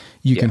them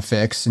you can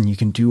fix, and you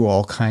can do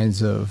all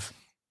kinds of,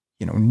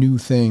 new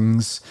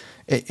things,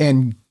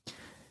 and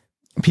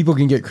people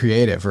can get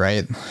creative,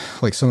 right?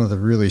 Like some of the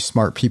really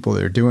smart people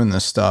that are doing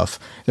this stuff,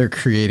 they're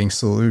creating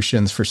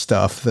solutions for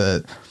stuff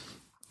that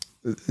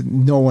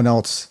no one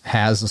else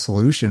has a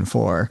solution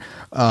for.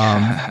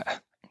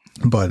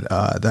 But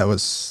that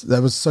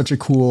was such a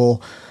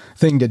cool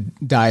thing to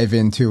dive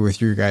into with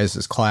your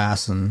guys'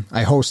 class. And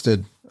I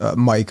hosted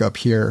Mike up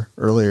here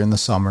earlier in the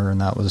summer,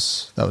 and that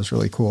was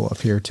really cool up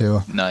here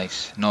too.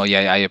 Nice. No,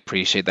 yeah, I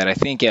appreciate that. I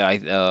think,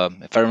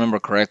 if I remember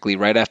correctly,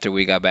 right after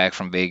we got back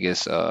from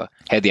Vegas,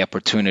 had the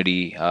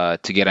opportunity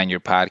to get on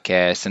your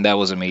podcast, and that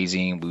was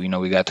amazing.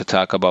 We got to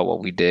talk about what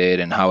we did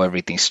and how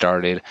everything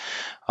started.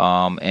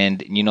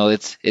 And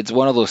it's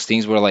one of those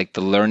things where like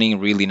the learning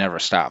really never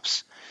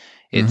stops.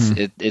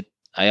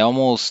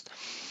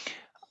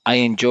 I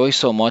enjoy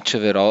so much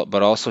of it all,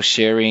 but also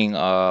sharing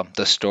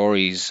the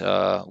stories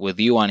with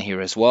you on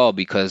here as well,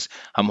 because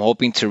I'm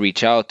hoping to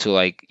reach out to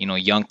like,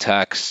 young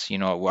techs.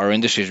 Our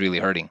industry is really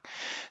hurting.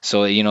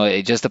 So,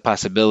 it's just the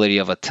possibility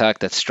of a tech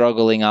that's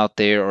struggling out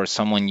there, or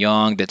someone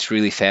young that's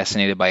really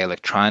fascinated by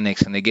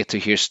electronics, and they get to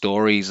hear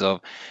stories of,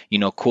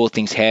 cool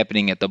things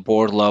happening at the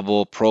board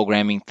level,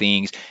 programming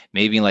things,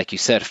 maybe like you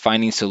said,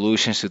 finding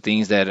solutions to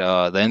things that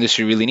the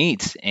industry really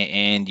needs.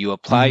 And you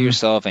apply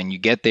yourself and you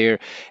get there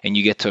and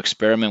you get to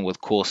experiment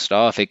with cool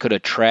stuff. It could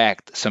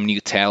attract some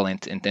new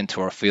talent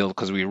into our field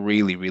because we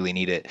really, really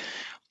need it.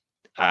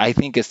 I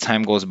think as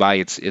time goes by,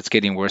 it's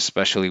getting worse,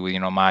 especially with,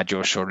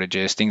 module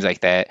shortages, things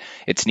like that.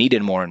 It's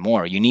needed more and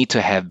more. You need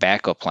to have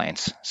backup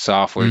plans.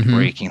 Software is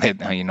breaking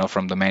that,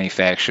 from the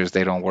manufacturers,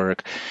 they don't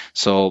work.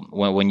 So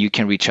when you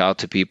can reach out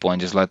to people and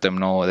just let them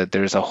know that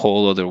there's a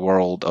whole other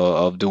world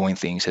of doing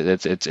things,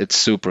 it's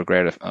super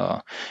great.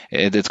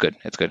 It's good.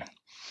 It's good.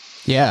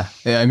 Yeah.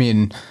 I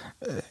mean,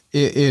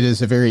 it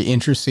is a very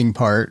interesting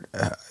part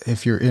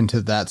if you're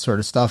into that sort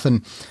of stuff.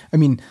 And I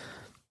mean,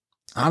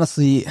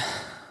 honestly,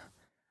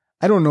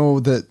 I don't know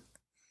that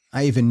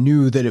I even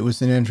knew that it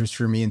was an interest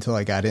for me until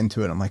I got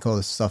into it. I'm like, oh,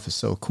 this stuff is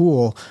so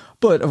cool.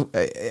 But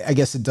I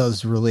guess it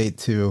does relate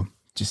to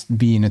just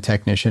being a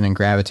technician and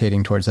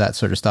gravitating towards that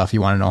sort of stuff.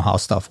 You want to know how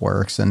stuff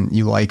works and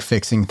you like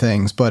fixing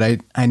things. But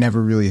I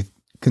never really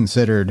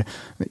considered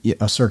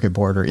a circuit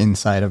board or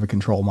inside of a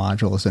control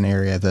module as an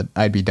area that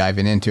I'd be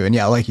diving into. And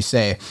yeah, like you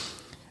say,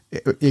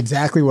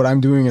 exactly what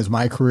I'm doing is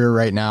my career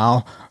right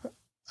now.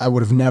 I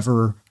would have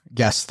never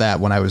guessed that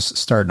when I was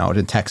starting out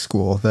in tech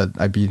school that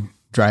I'd be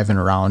driving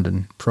around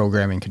and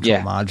programming control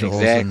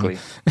modules. Exactly.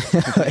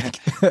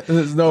 And,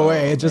 there's no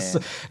way.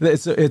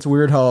 It's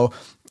weird how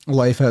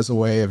life has a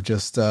way of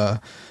just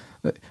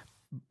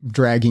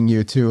dragging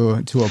you to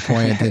a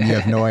point and you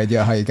have no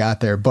idea how you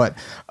got there. But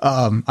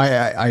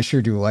I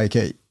sure do like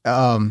it.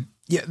 The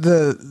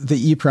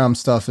EPROM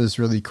stuff is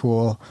really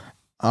cool.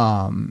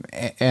 And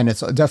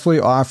it's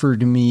definitely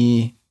offered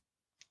me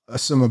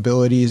some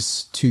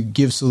abilities to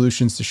give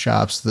solutions to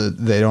shops that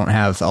they don't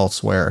have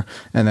elsewhere,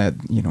 and that,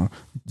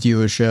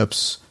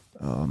 dealerships,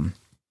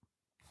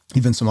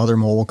 even some other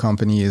mobile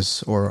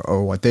companies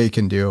or what they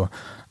can do.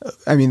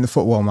 I mean, the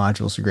footwell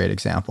module is a great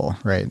example,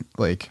 right?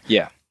 Like,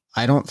 Yeah.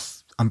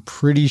 I'm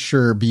pretty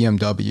sure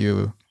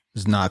BMW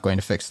is not going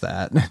to fix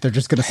that. They're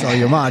just going to sell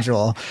you a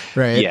module,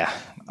 right? Yeah.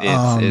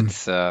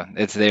 It's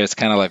there. It's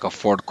kind of like a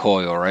Ford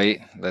coil,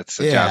 right? That's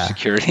a job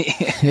security.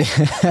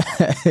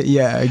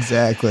 Yeah,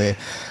 exactly.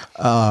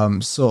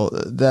 So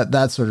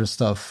that sort of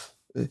stuff,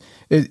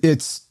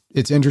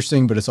 it's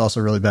interesting, but it's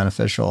also really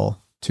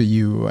beneficial to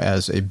you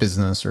as a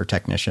business or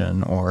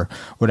technician or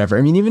whatever.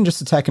 I mean, even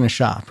just a tech in a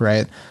shop,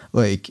 right?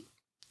 Like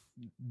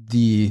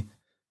you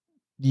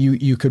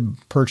could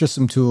purchase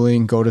some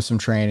tooling, go to some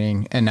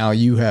training, and now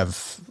you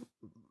have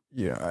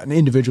an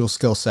individual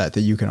skill set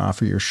that you can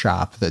offer your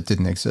shop that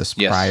didn't exist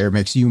prior,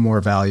 makes you more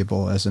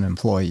valuable as an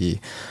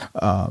employee.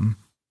 And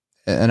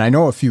I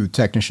know a few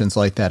technicians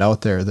like that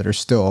out there that are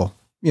still,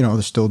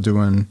 they're still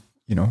doing,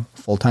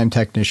 full-time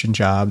technician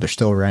job. They're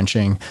still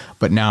wrenching,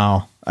 but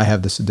now I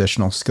have this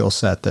additional skill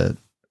set that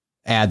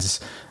adds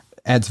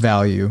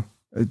value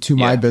to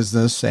my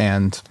business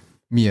and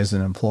me as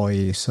an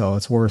employee. So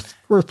it's worth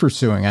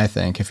pursuing, I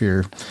think, if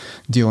you're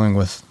dealing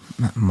with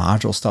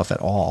module stuff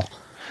at all.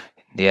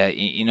 Yeah,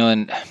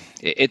 and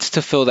it's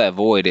to fill that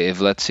void.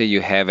 If, let's say,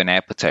 you have an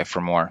appetite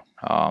for more,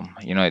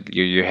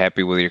 you're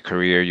happy with your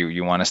career,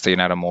 you want to stay in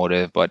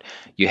automotive, but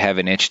you have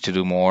an itch to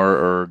do more,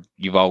 or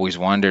you've always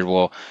wondered,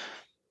 well,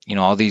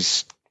 all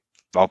these,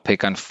 I'll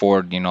pick on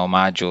Ford,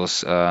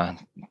 modules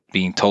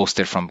being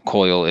toasted from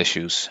coil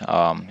issues,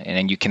 and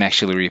then you can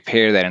actually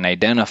repair that and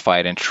identify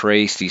it and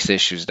trace these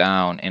issues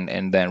down,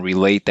 and then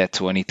relate that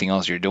to anything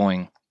else you're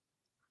doing.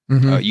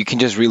 You can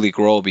just really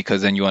grow,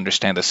 because then you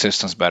understand the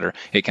systems better.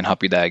 It can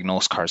help you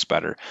diagnose cars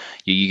better.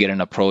 You get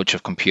an approach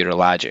of computer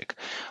logic,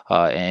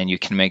 and you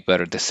can make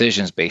better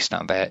decisions based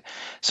on that.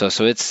 So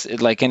it's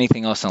like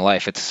anything else in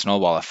life. It's a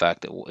snowball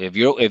effect. If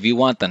you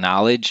want the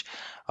knowledge,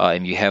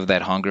 and you have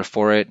that hunger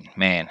for it,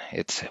 man,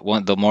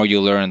 the more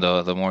you learn,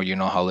 the more you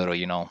know how little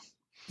you know.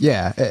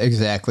 Yeah,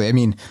 exactly. I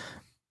mean,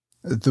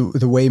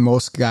 the way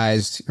most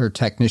guys or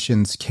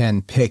technicians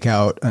can pick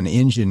out an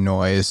engine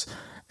noise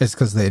is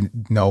because they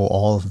know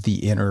all of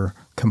the inner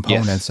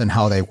components and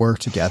how they work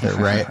together,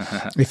 right?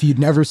 If you'd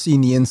never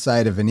seen the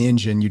inside of an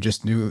engine, you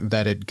just knew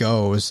that it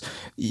goes,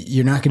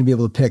 you're not going to be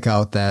able to pick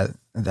out that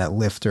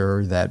lifter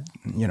or that,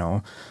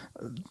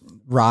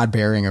 rod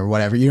bearing or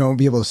whatever. You won't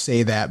be able to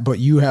say that, but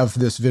you have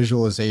this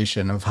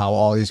visualization of how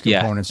all these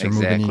components are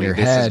moving in your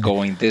head. This is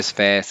going this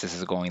fast. This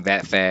is going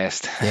that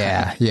fast.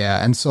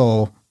 Yeah. And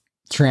so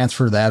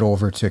transfer that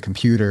over to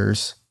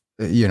computers,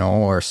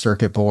 or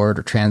circuit board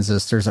or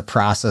transistors, a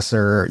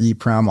processor,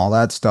 EEPROM, all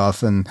that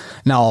stuff. And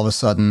now all of a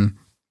sudden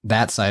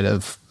that side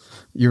of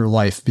your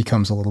life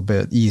becomes a little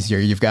bit easier.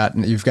 You've got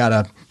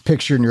a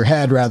picture in your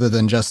head rather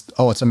than just,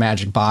 it's a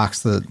magic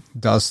box that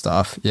does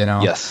stuff,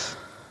 Yes.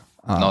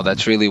 No,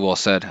 that's really well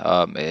said.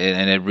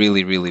 And it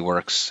really, really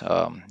works.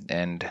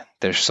 And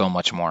there's so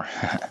much more.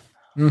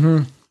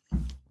 Yeah,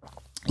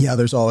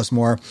 there's always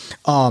more.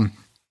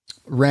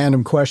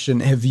 Random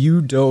question. Have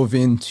you dove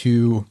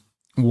into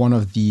one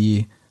of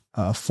the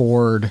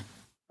Ford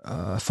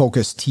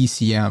Focus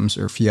TCMs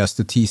or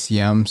Fiesta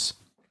TCMs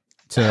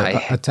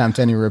to attempt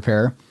any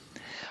repair?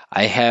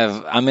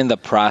 I'm in the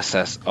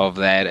process of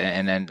that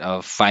and then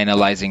of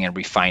finalizing and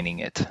refining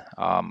it.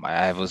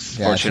 I was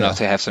fortunate enough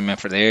to have some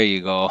info. There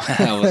you go.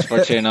 I was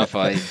fortunate enough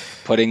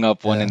putting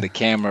up one in the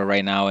camera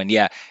right now. And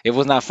it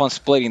was not fun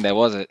splitting that,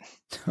 was it?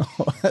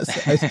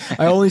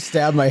 I only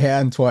stabbed my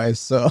hand twice,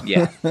 so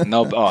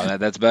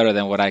that's better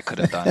than what I could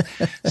have done.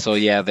 So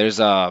there's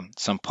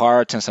some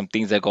parts and some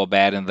things that go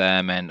bad in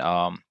them, and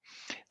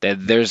that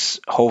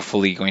there's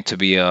hopefully going to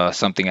be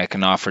something I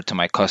can offer to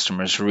my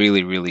customers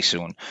really, really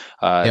soon.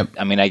 I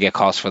mean, I get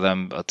calls for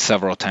them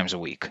several times a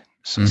week,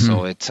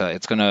 so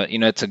it's gonna,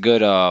 it's a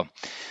good.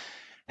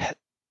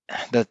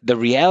 The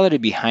reality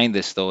behind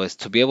this, though, is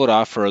to be able to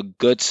offer a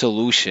good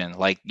solution,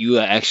 like you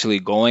are actually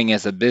going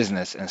as a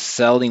business and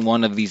selling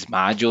one of these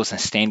modules and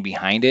stand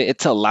behind it.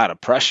 It's a lot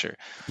of pressure,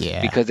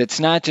 because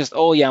it's not just,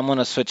 I'm going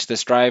to switch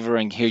this driver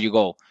and here you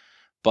go.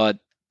 But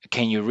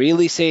can you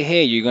really say,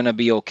 hey, you're going to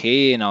be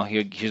okay, and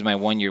here's my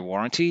 1-year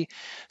warranty?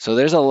 So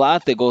there's a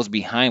lot that goes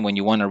behind when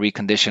you want to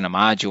recondition a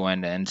module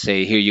and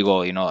say, here you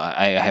go,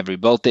 I have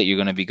rebuilt it, you're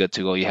going to be good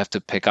to go. You have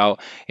to pick out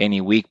any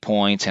weak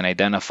points and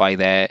identify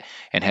that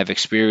and have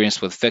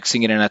experience with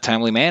fixing it in a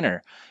timely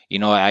manner.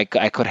 I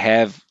could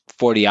have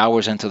 40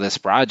 hours into this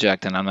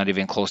project and I'm not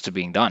even close to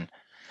being done.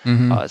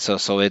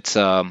 So it's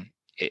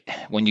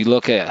when you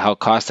look at how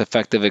cost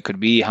effective it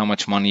could be, how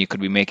much money you could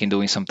be making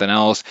doing something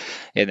else,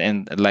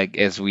 and like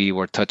as we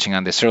were touching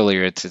on this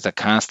earlier, it's a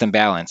constant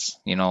balance.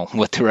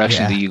 What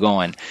direction do you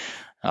go in?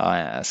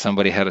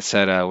 Somebody had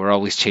said we're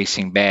always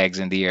chasing bags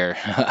in the air,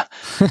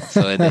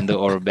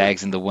 or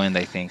bags in the wind,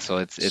 I think. So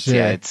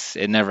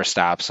it never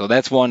stops. So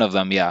that's one of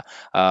them.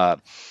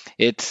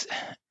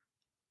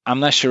 I'm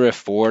not sure if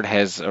Ford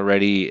has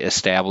already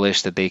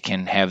established that they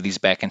can have these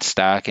back in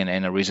stock in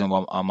a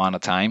reasonable amount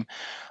of time.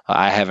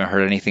 I haven't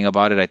heard anything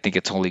about it. I think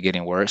it's only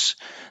getting worse.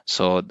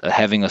 So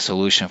having a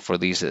solution for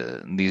these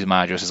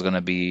modules is going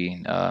to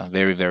be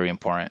very, very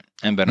important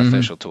and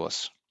beneficial to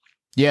us.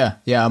 Yeah,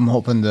 I'm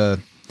hoping to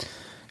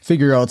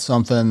figure out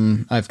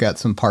something. I've got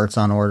some parts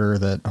on order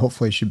that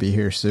hopefully should be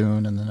here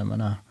soon, and then I'm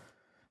gonna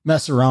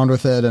mess around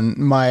with it. And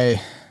my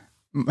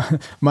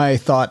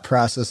thought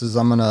process is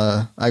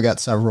I got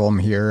several of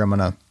them here. I'm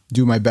gonna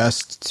do my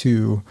best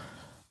to,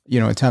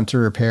 attempt to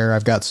repair.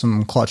 I've got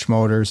some clutch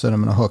motors that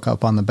I'm gonna hook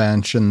up on the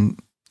bench and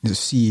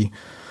just see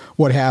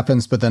what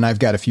happens. But then I've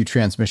got a few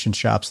transmission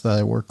shops that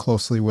I work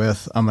closely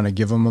with. I'm gonna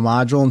give them a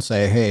module and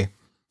say, hey,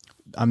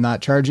 I'm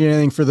not charging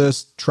anything for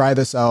this. Try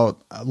this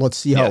out. Let's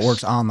see how it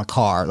works on the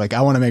car. Like,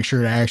 I want to make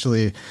sure it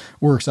actually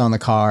works on the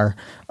car.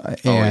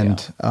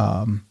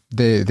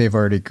 They've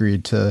already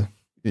agreed to,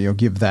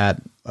 give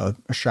that a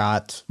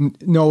shot,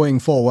 knowing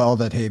full well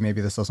that, hey,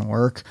 maybe this doesn't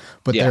work,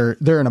 but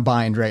they're in a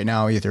bind right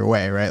now either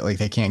way, right? Like,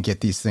 they can't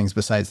get these things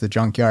besides the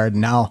junkyard.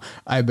 Now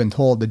I've been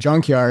told the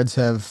junkyards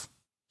have,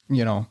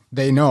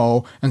 they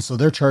know, and so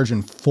they're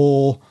charging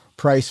full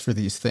price for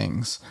these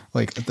things,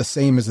 like the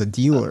same as a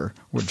dealer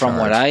would From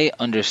charge. what I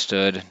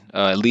understood,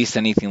 at least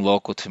anything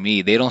local to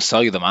me, they don't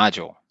sell you the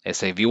module. They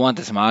say, if you want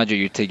this module,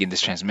 you're taking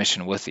this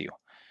transmission with you.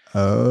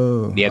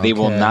 Oh, yeah, they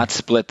will not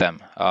split them.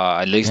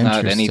 At least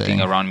not anything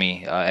around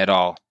me at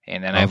all.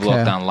 And then I've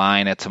looked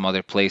online at some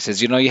other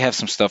places. You have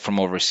some stuff from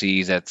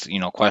overseas that's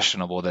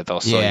questionable that they'll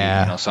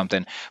sell you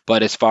something.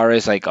 But as far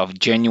as like a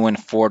genuine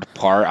Ford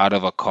part out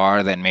of a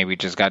car that maybe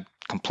just got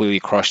completely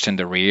crushed in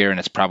the rear and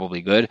it's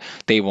probably good,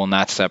 they will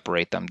not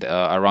separate them.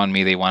 Around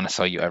me, they want to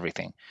sell you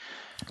everything.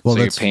 Well,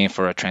 so you're paying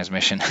for a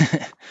transmission.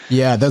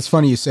 Yeah, that's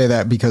funny you say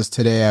that, because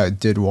today I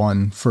did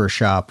one for a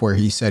shop where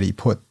he said he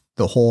put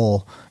the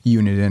whole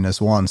unit in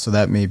as one. So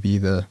that may be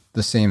the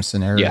same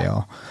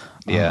scenario.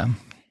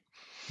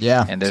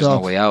 Yeah. And there's no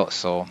way out.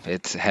 So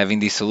it's having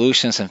these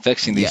solutions and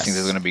fixing these things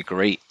is going to be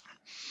great.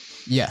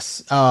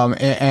 Yes.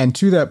 And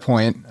to that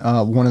point,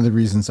 one of the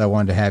reasons I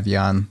wanted to have you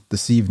on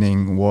this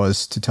evening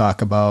was to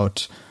talk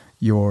about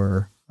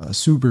your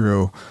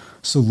Subaru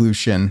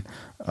solution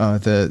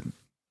that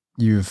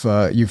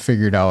you've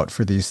figured out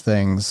for these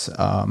things.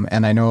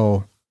 And I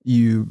know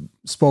you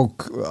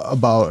spoke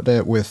about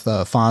it with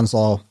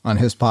Fonzel on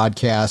his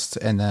podcast.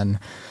 And then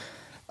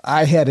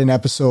I had an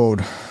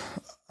episode,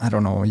 I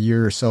don't know, a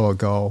year or so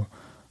ago,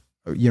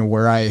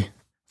 where I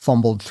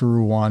fumbled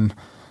through one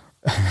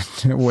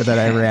that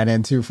I ran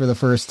into for the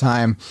first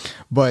time.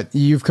 But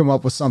you've come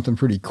up with something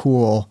pretty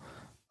cool,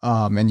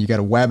 and you got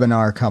a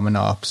webinar coming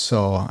up.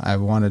 So I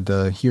wanted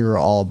to hear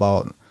all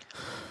about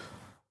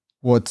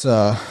what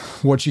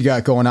you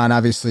got going on.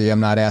 Obviously, I'm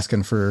not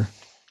asking for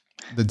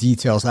the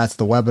details. That's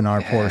the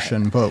webinar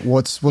portion. But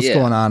what's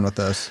going on with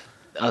this?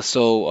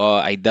 So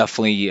I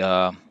definitely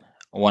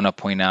want to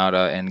point out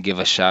and give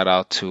a shout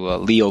out to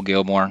Leo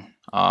Gilmore.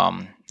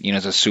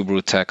 He's a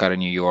Subaru tech out of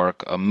New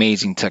York,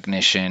 amazing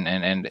technician,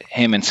 and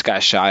him and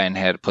Scott Cheyenne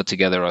had put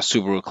together a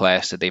Subaru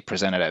class that they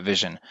presented at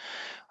Vision.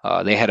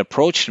 They had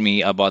approached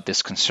me about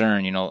this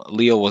concern.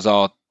 Leo was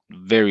all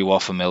very well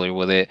familiar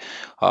with it,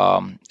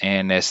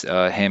 and as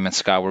him and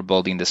Scott were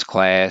building this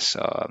class,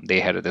 they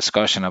had a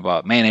discussion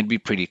about, man, it'd be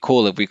pretty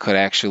cool if we could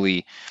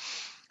actually,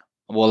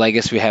 well, I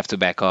guess we have to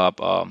back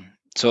up.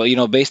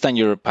 So, based on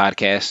your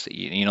podcast,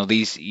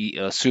 these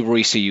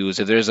Subaru ECUs,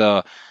 if there's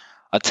a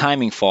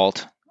timing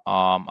fault,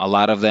 a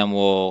lot of them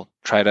will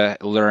try to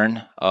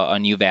learn a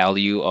new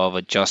value of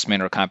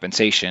adjustment or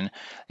compensation.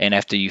 And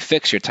after you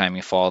fix your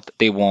timing fault,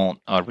 they won't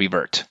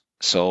revert.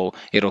 So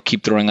it'll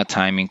keep throwing a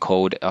timing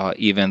code,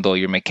 even though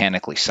you're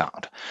mechanically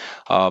sound.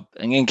 And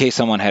in case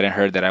someone hadn't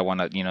heard that, I want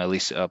to, at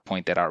least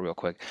point that out real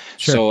quick.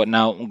 Sure. So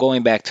now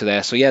going back to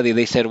that. So yeah,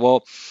 they said,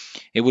 well,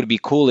 it would be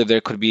cool if there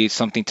could be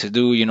something to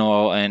do,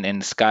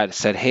 and Scott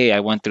said, hey,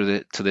 I went to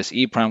this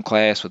EPROM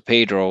class with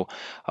Pedro,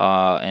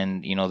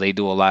 and, they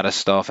do a lot of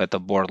stuff at the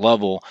board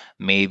level.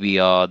 Maybe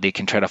they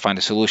can try to find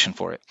a solution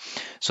for it.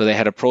 So they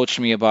had approached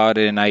me about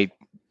it, and I,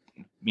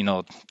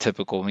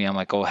 typical me, I'm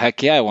like, oh,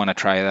 heck yeah, I want to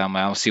try that.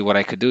 I'll see what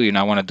I could do.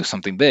 I want to do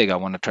something big. I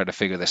want to try to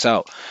figure this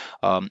out.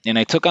 And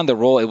I took on the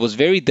role. It was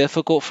very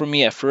difficult for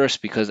me at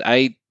first because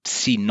I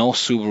see no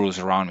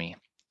Subarus around me.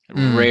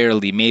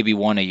 Rarely, maybe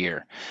one a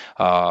year.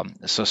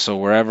 So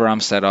wherever I'm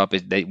set up,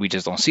 we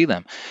just don't see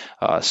them.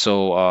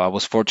 So I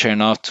was fortunate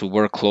enough to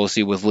work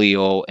closely with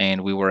Leo,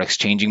 and we were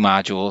exchanging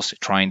modules,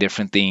 trying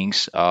different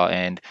things.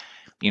 And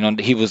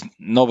he was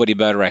nobody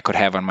better I could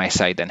have on my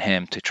side than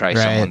him to try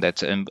someone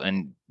that's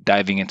and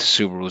diving into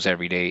Subarus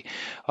every day.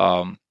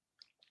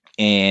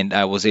 And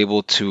I was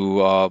able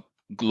to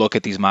look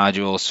at these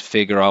modules,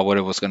 figure out what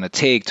it was going to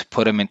take to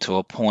put them into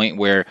a point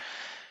where,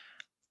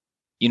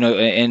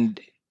 and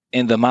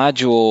in the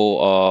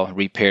module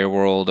repair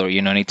world, or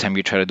anytime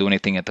you try to do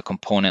anything at the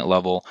component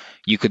level,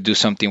 you could do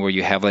something where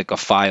you have like a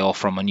file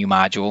from a new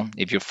module.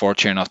 If you're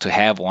fortunate enough to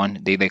have one,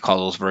 they call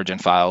those virgin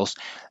files,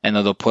 and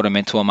then they'll put them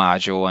into a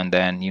module, and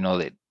then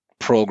they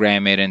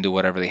program it and do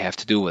whatever they have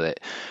to do with it.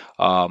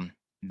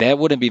 that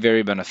wouldn't be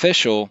very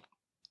beneficial,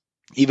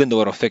 even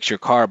though it'll fix your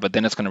car, but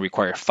then it's going to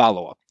require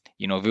follow up.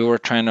 If we were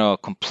trying to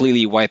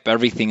completely wipe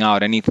everything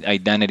out, any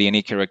identity,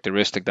 any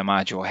characteristic the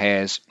module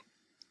has,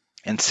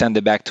 and send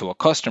it back to a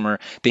customer,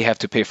 they have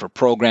to pay for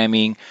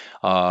programming,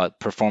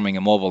 performing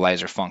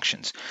immobilizer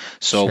functions.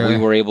 So we Sure.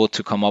 were able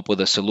to come up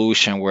with a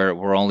solution where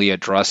we're only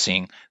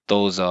addressing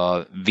those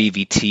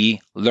VVT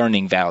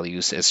learning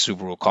values, as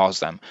Subaru calls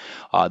them.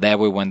 That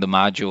way, when the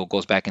module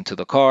goes back into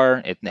the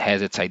car, it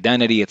has its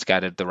identity, it's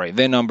got the right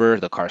VIN number,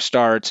 the car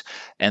starts,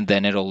 and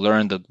then it'll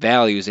learn the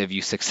values. If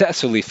you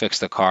successfully fix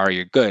the car,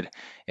 you're good.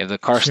 If the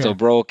car's still Sure.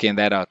 broken,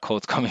 that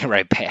code's coming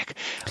right back.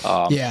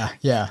 Um, Yeah.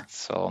 Yeah.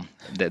 so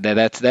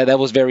that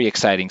was very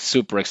exciting,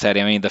 super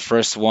exciting. I mean, the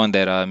first one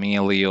that me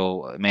and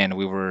Leo, man,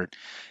 we were,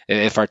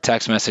 if our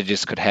text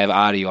messages could have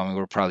audio, I mean, we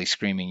were probably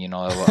screaming,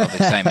 of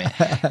excitement,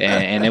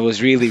 and it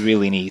was really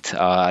really neat.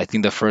 I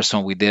think the first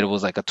one we did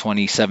was like a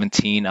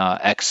 2017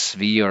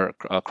 XV or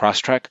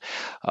Crosstrek,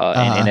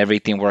 and Uh-huh.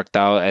 everything worked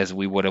out as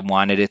we would have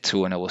wanted it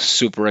to, and it was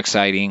super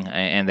exciting.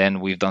 And then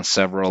we've done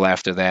several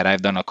after that.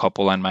 I've done a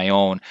couple on my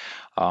own.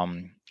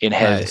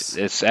 Nice.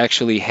 It's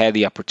actually had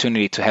the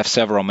opportunity to have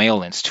several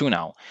mail-ins too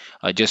now,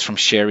 just from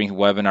sharing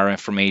webinar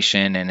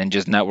information and then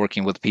just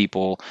networking with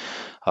people.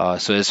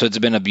 So it's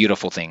been a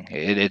beautiful thing.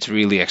 It's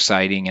really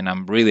exciting, and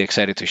I'm really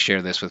excited to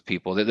share this with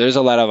people. There's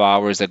a lot of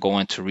hours that go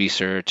into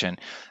research, and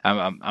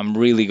I'm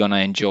really gonna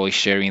enjoy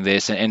sharing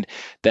this. And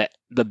that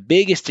the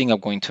biggest thing I'm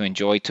going to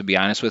enjoy, to be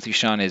honest with you,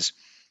 Sean, is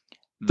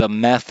the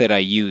method I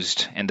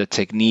used and the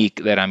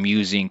technique that I'm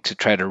using to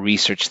try to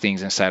research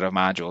things inside of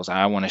modules.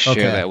 I want to share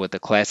Okay. that with the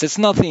class. It's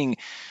nothing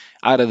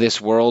out of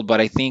this world,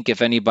 but I think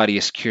if anybody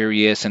is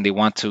curious and they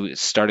want to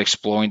start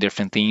exploring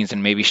different things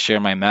and maybe share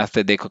my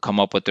method, they could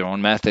come up with their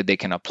own method. They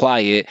can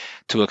apply it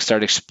to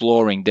start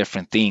exploring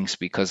different things,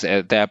 because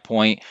at that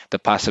point, the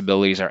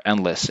possibilities are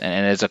endless.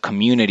 And as a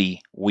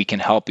community, we can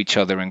help each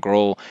other and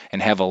grow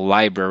and have a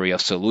library of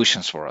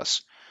solutions for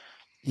us.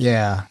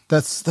 Yeah,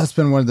 that's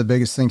been one of the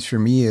biggest things for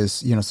me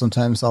is,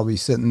 sometimes I'll be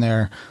sitting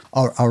there,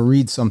 I'll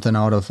read something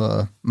out of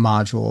a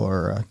module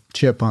or a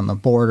chip on the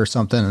board or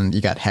something, and you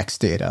got hex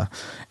data,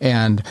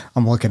 and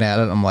I'm looking at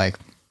it, I'm like,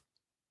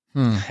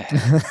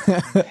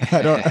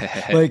 I don't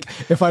like,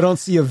 if I don't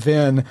see a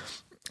VIN,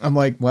 I'm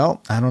like,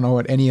 well, I don't know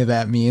what any of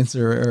that means,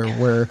 or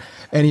where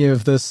any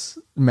of this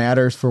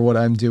matters for what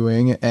I'm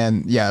doing.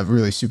 And yeah,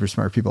 really super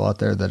smart people out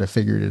there that have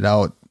figured it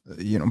out,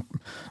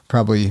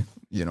 probably,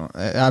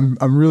 I'm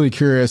really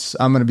curious.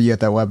 I'm going to be at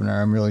that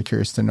webinar. I'm really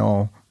curious to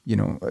know,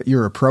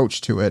 your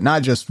approach to it,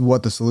 not just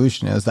what the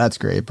solution is. That's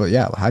great. But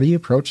yeah, how do you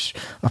approach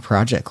a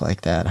project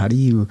like that? How do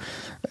you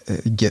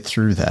get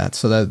through that?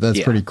 So that's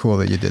Yeah. pretty cool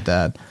that you did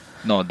that.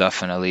 No,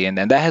 definitely, and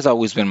that has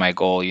always been my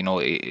goal,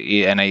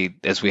 and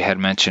as we had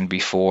mentioned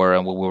before,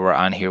 and when we were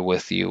on here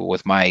with you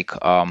with Mike,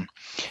 and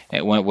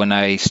when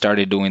I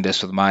started doing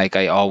this with Mike,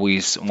 I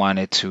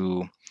wanted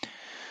to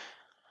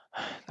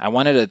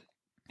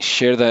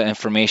share the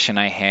information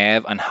I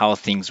have on how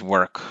things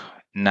work,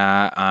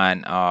 not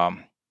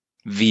on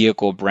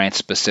vehicle brand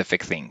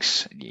specific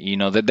things.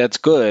 That's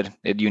good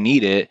that you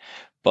need it,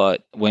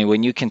 but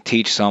when you can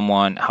teach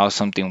someone how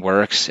something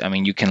works, I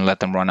mean, you can let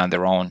them run on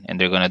their own,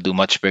 and they're going to do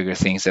much bigger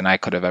things than I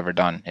could have ever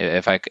done.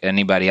 If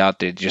anybody out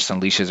there just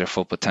unleashes their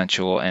full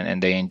potential,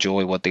 and they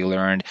enjoy what they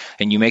learned,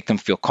 and you make them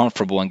feel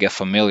comfortable and get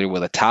familiar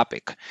with a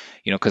topic,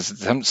 because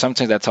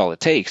sometimes that's all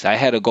it takes. I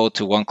had to go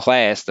to one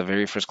class, the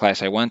very first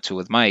class I went to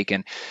with Mike,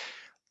 and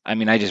I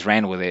mean, I just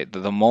ran with it.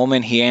 The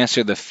moment he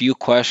answered the few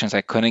questions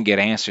I couldn't get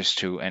answers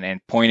to,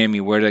 and pointed me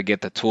where to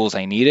get the tools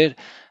I needed,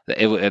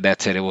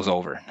 that's it. It was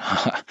over.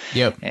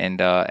 Yep.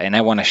 And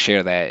I want to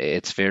share that.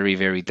 It's very,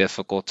 very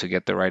difficult to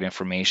get the right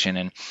information.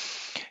 And,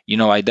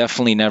 I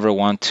definitely never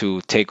want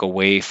to take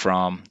away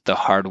from the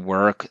hard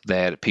work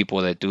that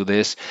people that do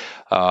this.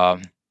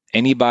 Um,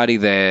 Anybody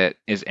that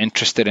is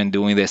interested in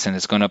doing this and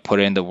is going to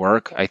put in the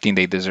work, I think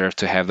they deserve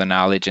to have the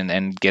knowledge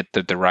and get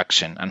the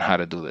direction on how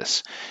to do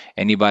this.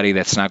 Anybody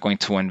that's not going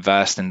to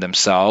invest in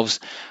themselves,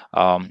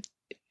 um,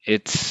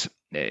 it's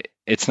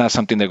it's not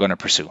something they're going to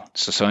pursue.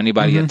 So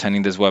anybody Hmm.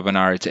 attending this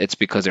webinar, it's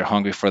because they're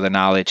hungry for the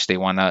knowledge. They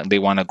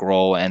wanna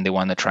grow, and they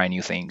want to try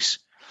new things.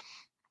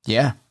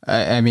 Yeah.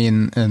 I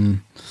mean,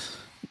 and,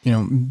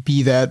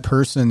 be that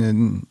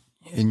person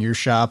in your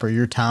shop or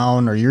your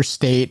town or your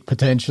state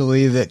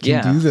potentially that can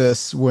Yeah, do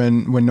this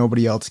when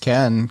nobody else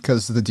can,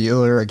 because the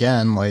dealer,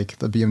 again, like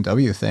the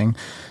BMW thing,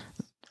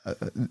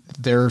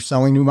 they're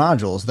selling new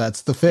modules.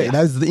 That's the fit. yeah.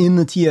 That's in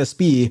the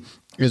TSB,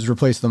 is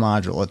replace the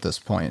module at this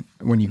point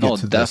when you get No,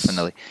 to this.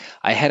 definitely.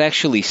 I had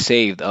actually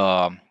saved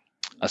a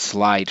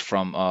slide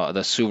from the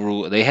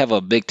Subaru. They have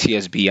a big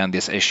TSB on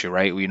this issue,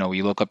 right?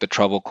 You look up the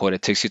trouble code,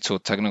 it takes you to a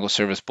technical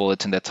service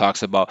bulletin that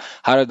talks about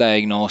how to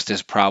diagnose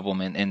this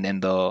problem in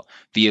the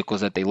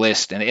vehicles that they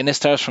list. And it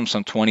starts from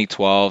some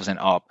 2012s and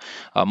up,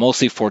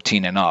 mostly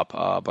 14 and up,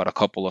 but a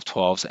couple of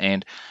 12s.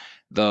 And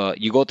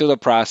you go through the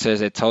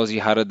process. It tells you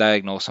how to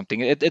diagnose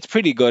something. It's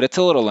pretty good. It's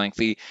a little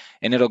lengthy,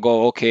 and it'll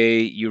go, okay,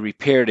 you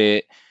repaired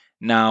it.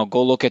 Now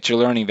go look at your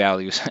learning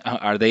values.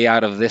 Are they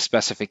out of this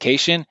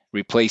specification?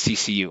 Replace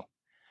ECU.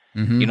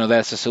 Mm-hmm.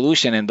 That's a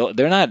solution, and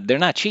they're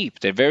not cheap.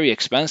 They're very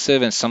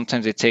expensive, and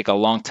sometimes they take a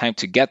long time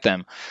to get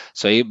them.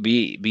 So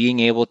being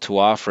able to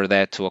offer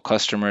that to a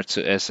customer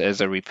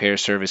as a repair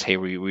service. Hey,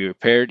 we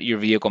repaired your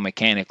vehicle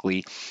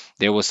mechanically.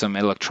 There was some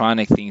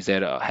electronic things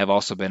that have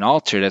also been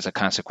altered as a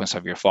consequence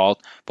of your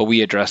fault, but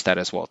we address that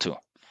as well too.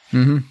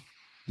 Mm-hmm.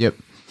 Yep.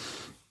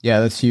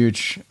 Yeah, that's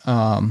huge.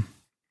 So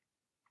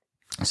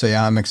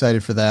yeah, I'm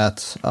excited for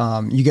that.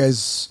 You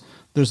guys,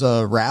 there's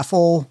a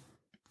raffle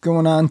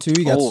going on too.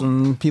 You got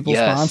some people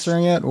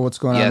sponsoring it. What's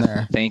going on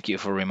there? Thank you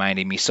for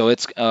reminding me. So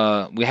it's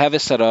we have it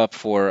set up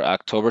for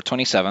October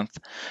 27th,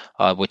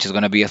 which is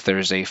going to be a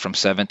Thursday from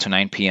 7 to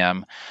 9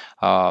 p.m.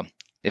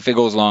 If it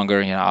goes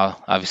longer,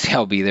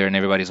 I'll be there, and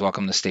everybody's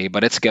welcome to stay.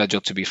 But it's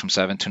scheduled to be from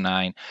 7 to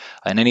 9.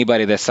 And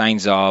anybody that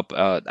signs up,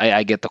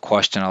 I get the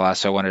question a lot,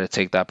 so I wanted to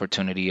take the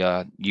opportunity.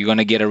 You're going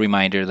to get a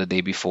reminder the day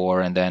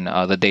before, and then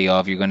the day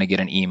of, you're going to get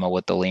an email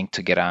with the link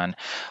to get on.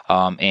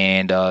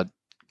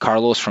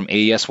 Carlos from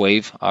AES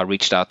Wave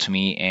reached out to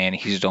me, and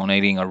he's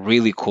donating a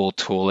really cool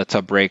tool. It's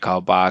a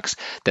breakout box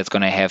that's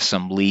going to have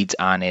some leads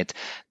on it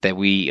that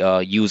we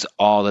use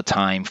all the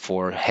time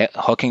for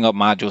hooking up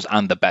modules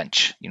on the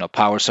bench.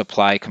 Power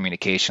supply,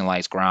 communication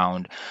lights,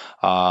 ground.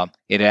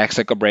 It acts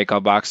like a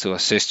breakout box to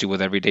assist you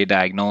with everyday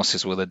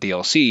diagnosis with a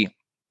DLC.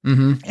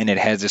 Mm-hmm. And it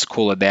has this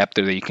cool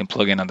adapter that you can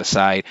plug in on the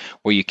side,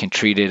 where you can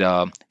treat it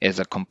as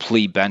a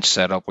complete bench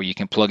setup, where you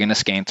can plug in a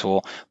scan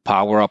tool,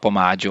 power up a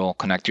module,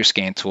 connect your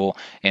scan tool,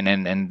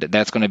 and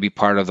that's going to be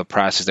part of the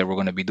process that we're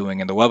going to be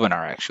doing in the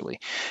webinar, actually.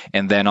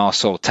 And then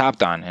also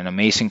Topdon, an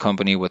amazing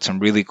company with some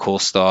really cool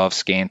stuff,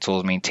 scan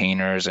tools,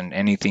 maintainers, and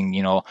anything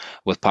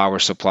with power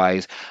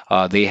supplies.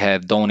 They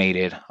have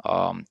donated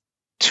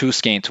 2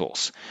 scan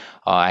tools.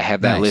 I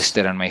have that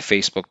listed on my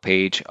Facebook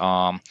page,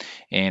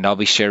 and I'll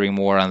be sharing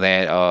more on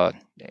that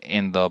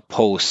in the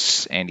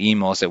posts and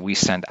emails that we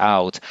send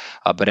out.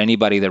 But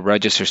anybody that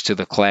registers to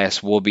the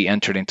class will be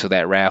entered into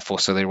that raffle.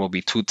 So there will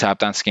be 2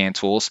 Topdon scan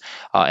tools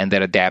and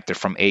that adapter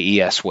from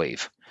AES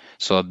Wave.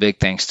 So a big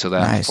thanks to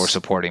them for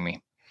supporting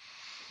me.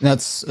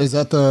 Is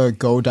that the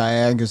Go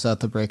Diag? Is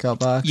that the breakout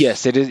box?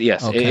 Yes, it is.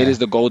 Yes, okay. It is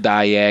the Go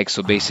Diag.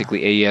 So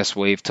basically, AES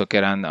Wave took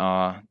on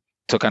a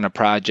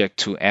project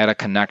to add a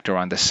connector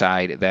on the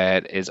side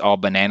that is all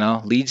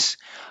banana leads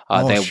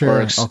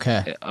works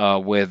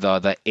with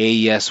the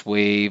AES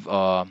Wave.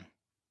 I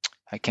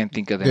can't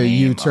think of the name. The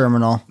U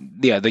terminal.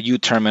 The U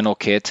terminal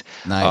kit.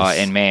 Nice.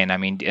 And man, I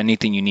mean,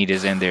 anything you need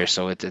is in there,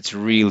 so it's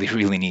really,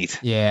 really neat.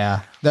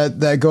 Yeah,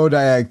 that Go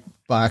Diag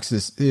box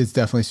is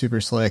definitely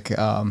super slick.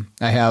 I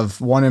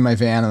have one in my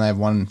van, and I have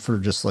one for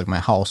just like my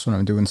house when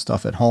I'm doing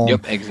stuff at home.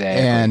 Yep,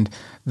 exactly. And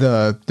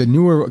the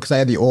newer, because I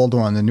had the old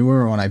one, the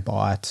newer one I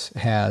bought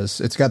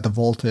it's got the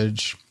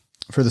voltage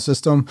for the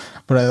system,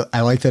 but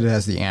I like that it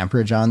has the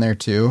amperage on there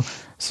too.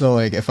 So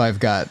like if I've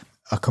got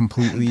a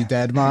completely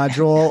dead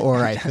module,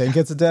 or I think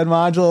it's a dead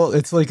module,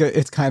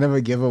 it's kind of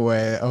a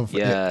giveaway of,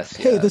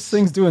 hey, this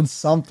thing's doing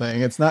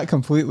something. It's not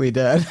completely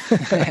dead.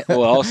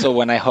 Well, also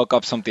when I hook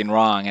up something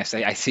wrong,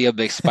 I see a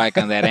big spike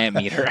on that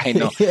ammeter. I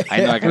know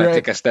I gotta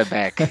take a step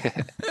back.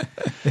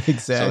 Exactly.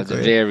 So it's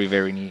very,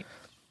 very neat.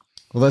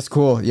 Well, that's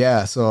cool.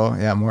 Yeah. So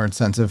yeah, more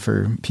incentive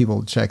for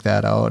people to check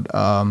that out.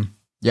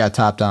 Yeah,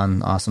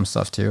 Topdon, awesome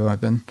stuff too. I've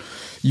been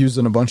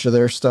using a bunch of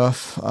their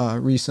stuff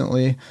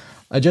recently.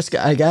 I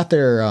got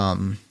their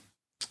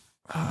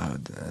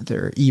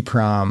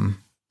EEPROM,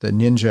 the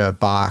Ninja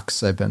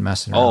box. I've been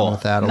messing around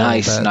with that a little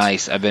bit.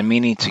 Nice. I've been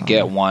meaning to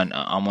get one.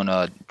 I'm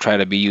gonna try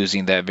to be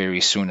using that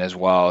very soon as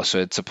well. So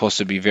it's supposed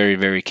to be very,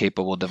 very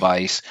capable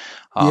device.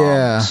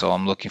 So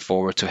I'm looking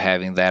forward to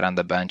having that on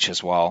the bench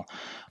as well.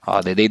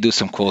 They do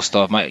some cool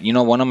stuff.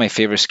 One of my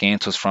favorite scan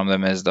tools from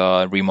them is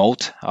the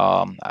remote.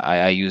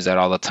 I use that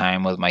all the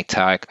time with my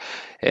tech,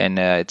 and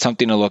it's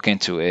something to look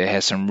into. It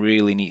has some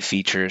really neat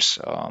features.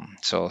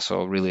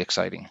 So really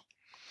exciting.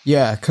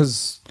 Yeah,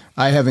 because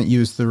I haven't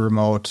used the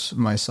remote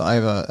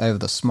myself. I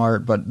have the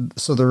Smart, but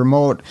so the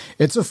remote,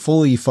 it's a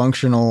fully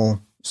functional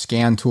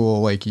scan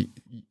tool. Like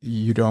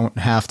you don't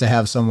have to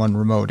have someone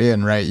remote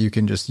in, right? You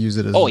can just use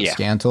it as a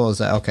scan tool. Is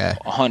that okay?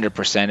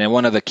 100%. And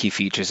one of the key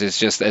features is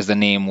just, as the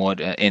name would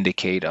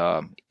indicate,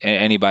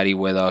 anybody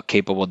with a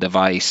capable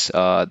device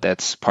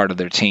that's part of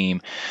their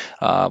team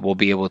will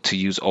be able to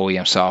use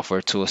OEM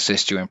software to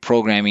assist you in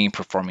programming,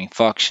 performing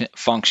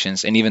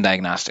functions, and even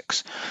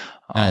diagnostics.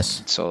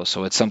 Nice. So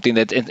it's something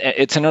that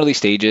it's in early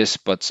stages,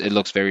 but it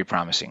looks very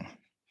promising.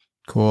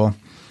 Cool.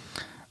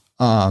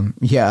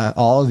 Yeah,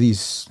 all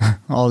these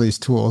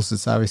tools,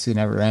 it's obviously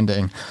never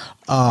ending.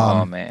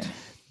 Oh man.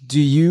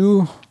 Do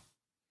you,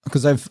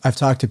 because I've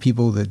talked to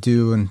people that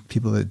do and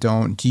people that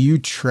don't, do you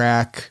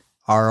track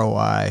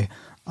ROI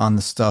on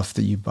the stuff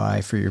that you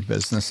buy for your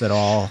business at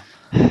all?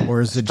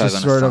 Or is it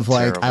just sort of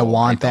like, terrible. I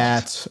want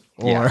that,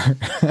 or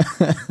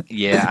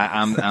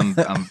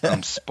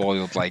I'm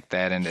spoiled like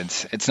that, and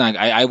it's not.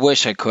 I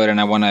wish I could, and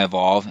I want to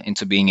evolve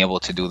into being able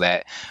to do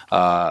that,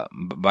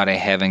 but I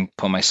haven't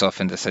put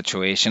myself in the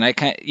situation. I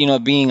can't,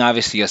 being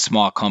obviously a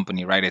small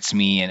company, right? It's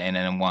me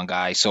and one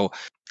guy, so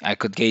I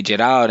could gauge it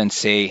out and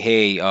say,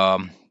 hey,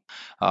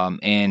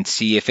 and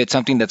see if it's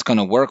something that's going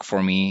to work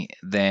for me.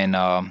 Then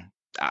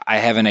I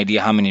have an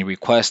idea how many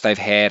requests I've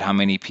had, how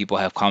many people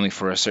have called me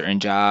for a certain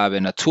job,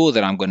 and a tool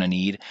that I'm going to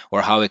need,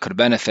 or how it could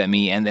benefit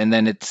me, and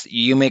then it's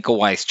you make a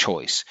wise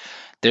choice.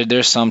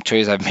 There's some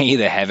trades I've made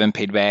that haven't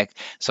paid back,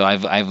 so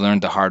I've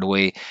learned the hard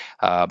way.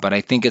 But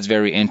I think it's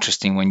very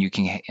interesting when you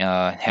can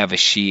have a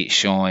sheet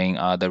showing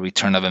the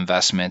return of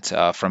investment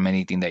from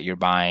anything that you're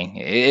buying.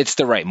 It's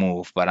the right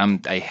move, but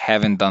I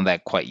haven't done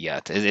that quite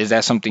yet. Is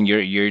that something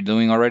you're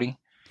doing already?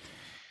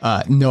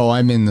 No,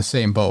 I'm in the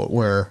same boat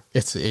where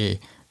it's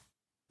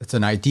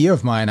an idea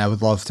of mine. I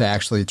would love to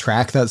actually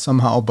track that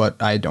somehow, but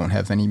I don't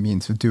have any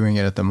means of doing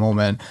it at the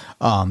moment.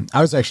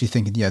 I was actually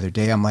thinking the other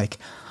day, I'm like,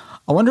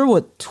 I wonder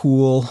what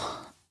tool,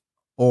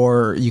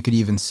 or you could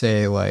even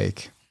say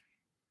like,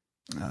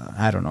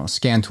 I don't know,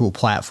 scan tool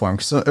platform.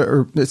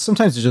 Or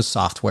sometimes it's just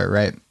software,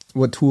 right?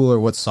 What tool or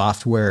what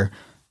software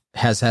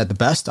has had the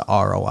best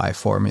ROI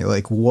for me?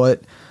 Like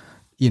what,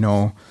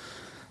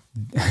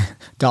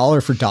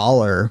 dollar for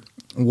dollar,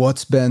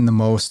 what's been the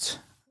most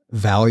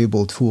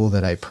valuable tool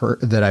that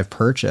I've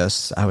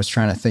purchased? I was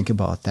trying to think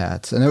about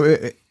that,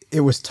 and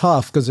it was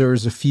tough because there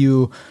was a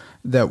few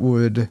that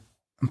would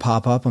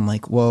pop up. I'm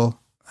like, well,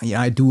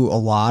 I do a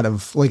lot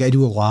of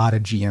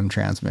GM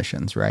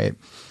transmissions, right?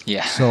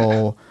 Yeah.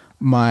 So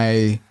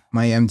my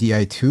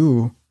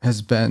MDI2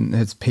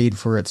 has paid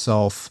for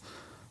itself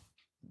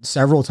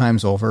several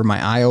times over.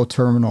 My IO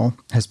terminal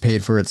has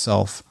paid for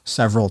itself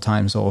several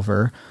times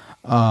over.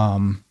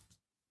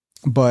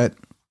 But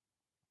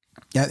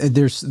yeah,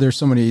 there's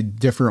so many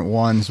different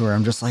ones where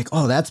I'm just like,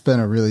 oh, that's been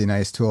a really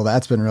nice tool.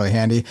 That's been really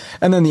handy.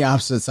 And then the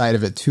opposite side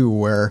of it too,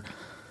 where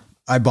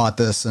I bought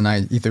this and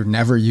I either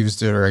never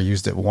used it or I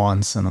used it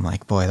once, and I'm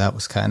like, boy, that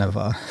was kind of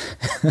a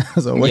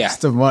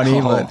waste of money.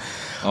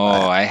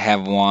 I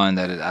have one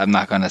that I'm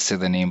not gonna say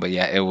the name, but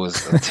yeah, it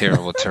was a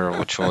terrible,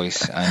 terrible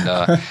choice,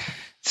 and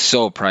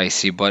so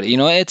pricey. But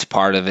it's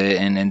part of it,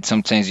 and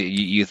sometimes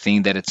you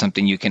think that it's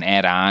something you can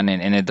add on,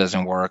 and it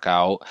doesn't work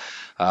out.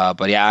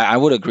 But yeah, I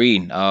would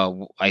agree.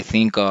 I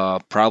think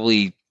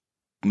probably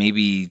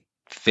maybe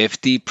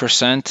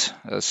 50%,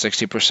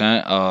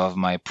 60% of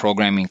my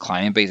programming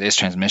client base is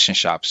transmission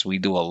shops. We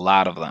do a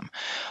lot of them,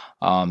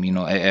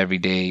 every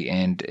day.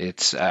 And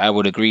I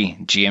would agree,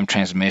 GM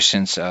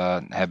transmissions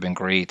have been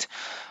great.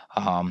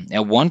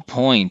 At one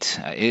point,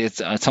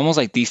 it's almost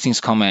like these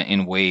things come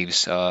in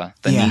waves. Nissan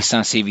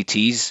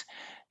CVTs,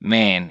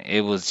 man,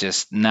 it was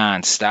just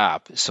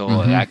nonstop. So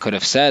I could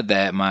have said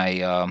that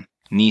my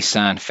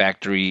Nissan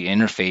factory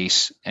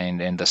interface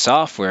and the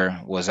software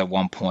was at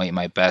one point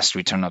my best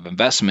return of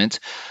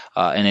investment,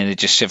 and then it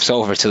just shifts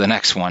over to the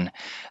next one.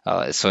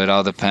 So it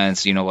all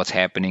depends, what's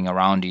happening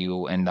around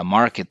you and the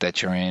market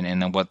that you're in,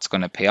 and then what's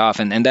going to pay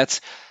off. And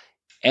that's,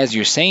 as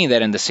you're saying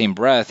that in the same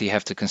breath, you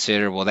have to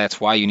consider, well,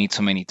 that's why you need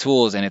so many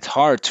tools, and it's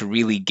hard to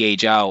really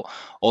gauge out,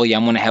 oh yeah,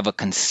 I'm going to have a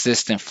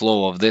consistent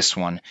flow of this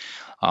one.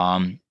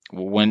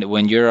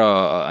 When you're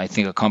I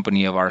think a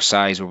company of our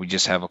size where we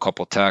just have a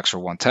couple techs or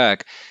one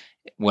tech,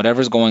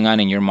 whatever's going on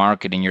in your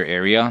market, in your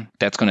area,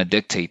 that's going to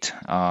dictate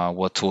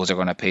what tools are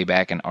going to pay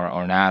back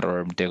or not,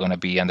 or they're going to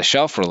be on the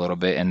shelf for a little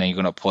bit, and then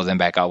you're going to pull them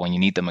back out when you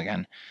need them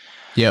again.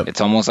 Yep.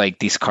 It's almost like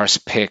these cars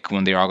pick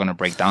when they're all going to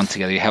break down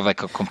together. You have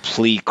like a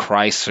complete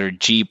Chrysler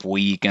Jeep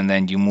week, and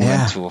then you move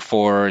into a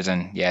Ford,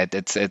 and yeah,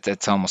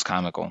 it's almost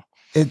comical.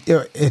 It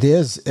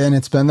is, and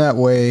it's been that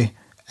way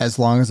as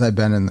long as I've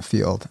been in the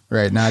field,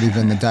 right? Not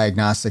even the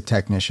diagnostic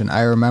technician.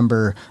 I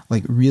remember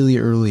like really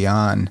early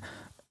on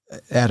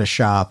at a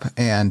shop,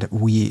 and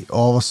we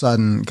all of a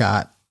sudden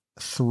got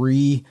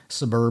 3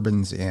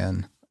 Suburbans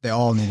in. They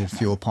all needed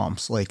fuel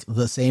pumps like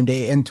the same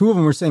day, and 2 of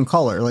them were same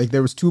color. Like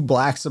there was 2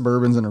 black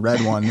Suburbans and a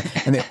red one,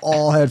 and they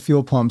all had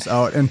fuel pumps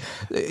out. And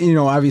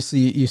obviously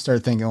you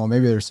start thinking, well,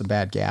 maybe there's some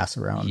bad gas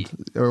around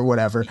or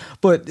whatever.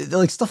 But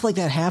like stuff like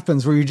that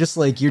happens where you're just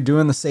like, you're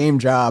doing the same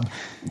job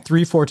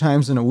 3-4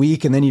 times in a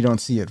week, and then you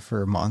don't see it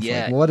for a month.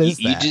 Yeah, like, what is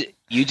that?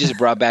 You just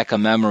brought back a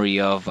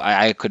memory of,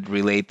 I could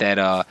relate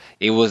that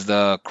it was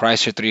the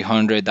Chrysler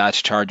 300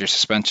 Dodge Charger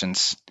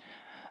suspensions.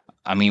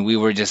 I mean, we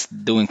were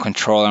just doing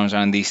control arms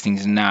on these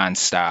things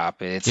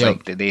nonstop. It's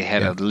like they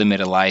had a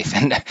limited life,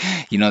 and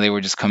they were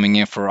just coming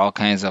in for all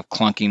kinds of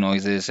clunky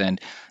noises. And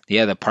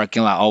yeah, the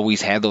parking lot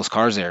always had those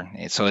cars there.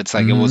 So it's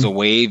like it was a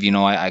wave.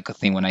 I could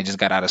think when I just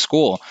got out of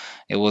school,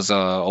 it was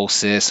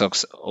 06,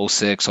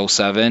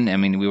 07. I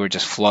mean, we were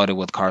just flooded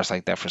with cars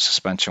like that for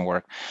suspension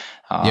work.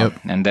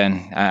 And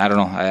then I don't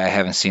know, I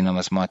haven't seen them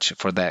as much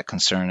for that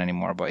concern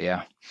anymore. But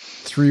yeah.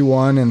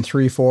 3.1 and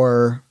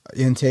 3.4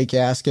 intake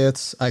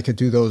gaskets, I could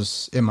do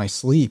those in my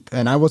sleep.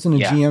 And I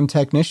wasn't a GM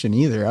technician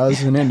either. I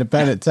was an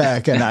independent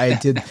tech, and I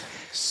did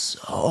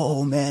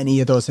so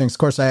many of those things. Of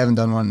course, I haven't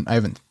done one. I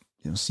haven't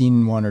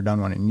seen one or done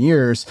one in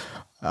years.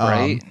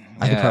 Right.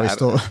 I could probably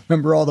still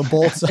remember all the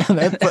bolts on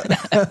it.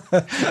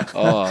 But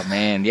oh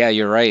man, yeah,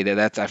 you're right.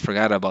 I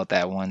forgot about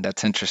that one.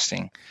 That's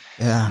interesting.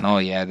 Yeah. No,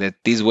 yeah,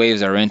 these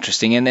waves are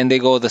interesting, and then they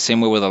go the same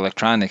way with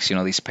electronics.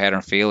 These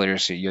pattern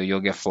failures,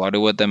 you'll get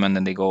flooded with them, and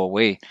then they go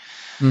away.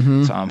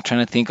 Mm-hmm. So I'm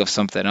trying to think of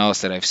something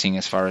else that I've seen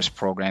as far as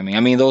programming. I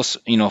mean, those,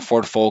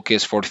 Ford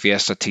Focus, Ford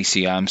Fiesta,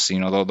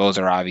 TCMs, those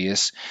are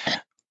obvious.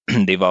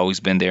 They've always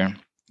been there.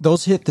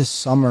 Those hit this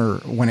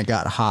summer when it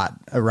got hot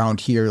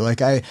around here.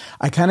 Like I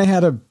kind of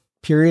had a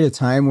period of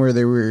time where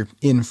they were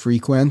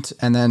infrequent,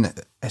 and then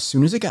as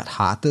soon as it got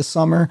hot this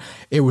summer,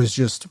 it was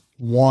just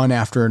one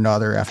after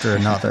another after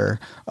another.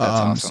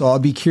 Awesome. So I'll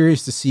be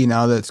curious to see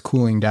now that it's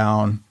cooling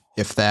down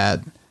if that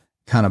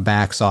kind of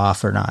backs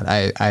off or not.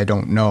 I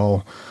don't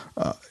know.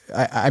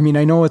 I mean,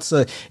 I know it's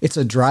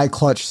a dry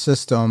clutch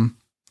system,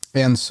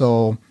 and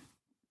so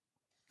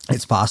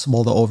it's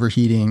possible the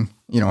overheating,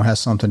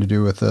 has something to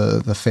do with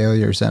the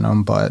failures in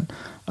them. But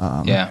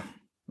yeah.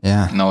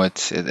 No,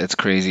 it's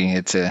crazy.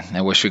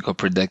 I wish we could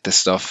predict this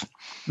stuff.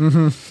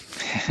 Mm-hmm.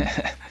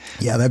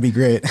 Yeah, that'd be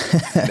great.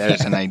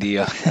 There's an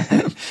idea.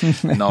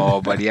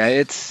 No, but yeah,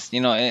 it's,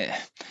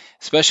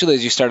 especially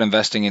as you start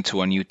investing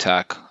into a new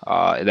tech,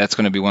 that's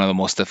going to be one of the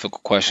most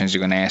difficult questions you're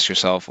going to ask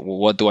yourself.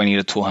 What do I need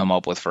to tool him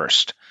up with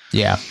first?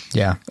 Yeah.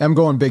 I'm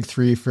going big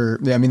three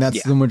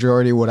that's the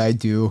majority of what I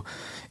do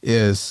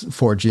is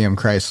for GM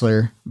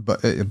Chrysler,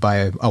 but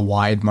by a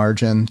wide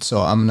margin. So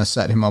I'm going to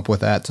set him up with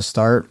that to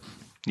start.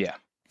 Yeah.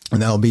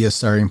 And that'll be a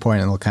starting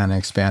point, and it'll kind of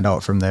expand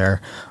out from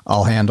there.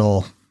 I'll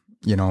handle,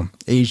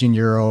 Asian,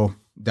 Euro,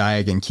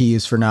 Diag, and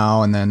keys for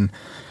now, and then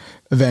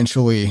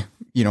eventually,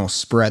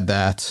 spread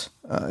that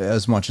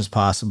as much as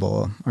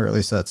possible, or at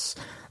least that's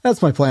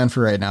my plan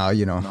for right now.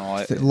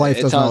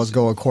 Life doesn't always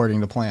go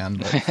according to plan.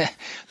 But.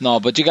 No,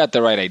 but you got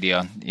the right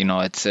idea.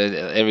 It's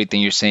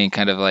everything you're saying.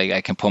 Kind of like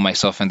I can put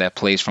myself in that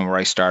place from where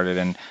I started,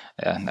 and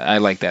I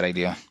like that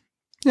idea.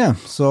 Yeah.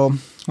 So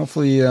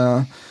hopefully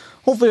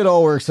it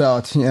all works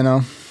out.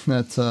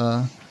 That's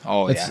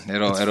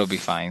it'll be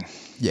fine.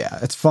 Yeah,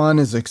 it's fun.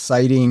 It's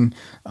exciting.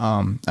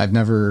 I've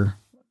never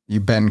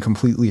been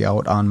completely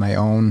out on my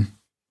own,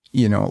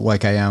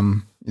 like I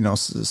am,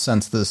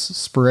 since this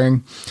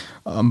spring.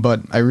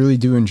 But I really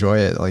do enjoy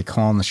it. Like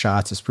calling the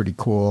shots is pretty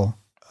cool.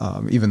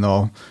 Even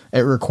though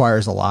it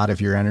requires a lot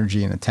of your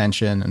energy and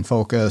attention and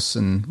focus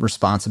and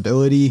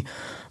responsibility,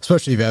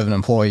 especially if you have an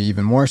employee,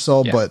 even more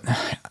so. Yeah. But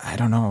I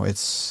don't know.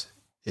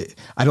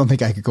 I don't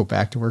think I could go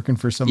back to working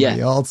for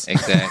somebody else.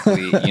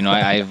 Exactly.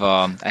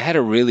 I had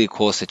a really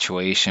cool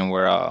situation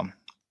where I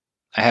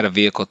had a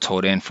vehicle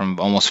towed in from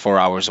almost 4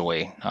 hours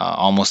away,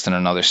 almost in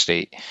another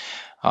state.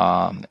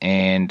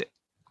 And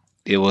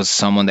it was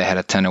someone that had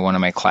attended one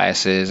of my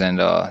classes,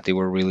 and they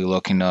were really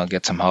looking to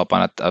get some help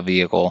on a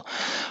vehicle.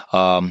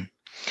 And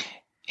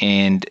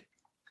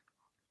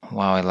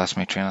wow, I lost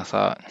my train of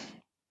thought.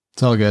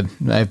 It's all good.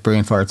 I have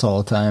brain farts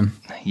all the time.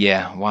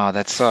 Yeah. Wow,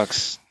 that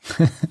sucks.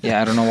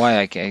 Yeah, I don't know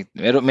why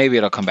maybe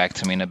it'll come back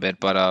to me in a bit,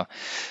 but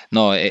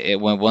no,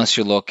 once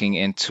you're looking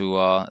into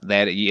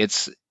that, you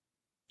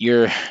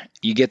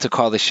get to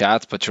call the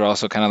shots, but you're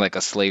also kind of like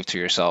a slave to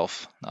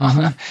yourself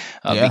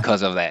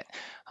because of that.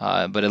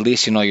 But at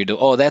least you're doing.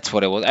 Oh, that's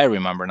what it was. I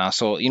remember now.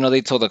 So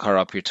they towed the car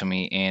up here to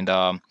me, and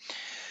I'm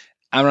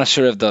not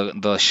sure if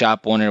the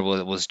shop owner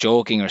was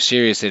joking or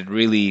serious.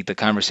 The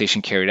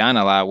conversation carried on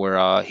a lot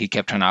where he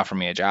kept trying to offer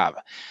me a job.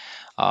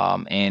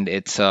 And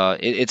it's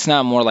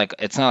not like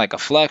a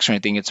flex or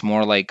anything. It's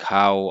more like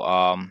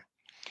how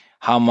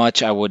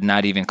much I would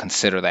not even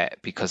consider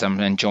that, because I'm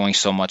enjoying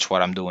so much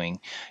what I'm doing.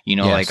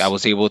 Like I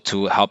was able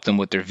to help them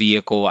with their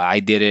vehicle. I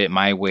did it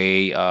my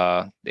way.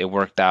 It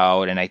worked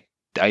out, and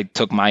I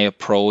took my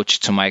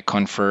approach to my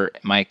comfort,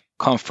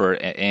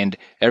 and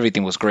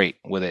everything was great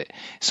with it.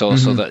 So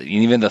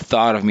even the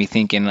thought of me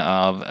thinking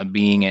of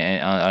being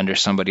under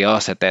somebody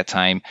else at that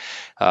time,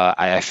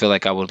 I feel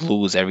like I would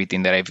lose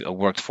everything that I've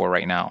worked for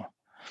right now.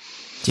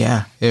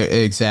 Yeah,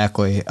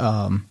 exactly.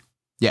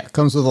 It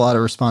comes with a lot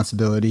of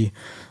responsibility,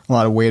 a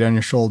lot of weight on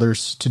your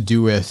shoulders to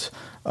do it.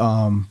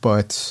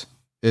 But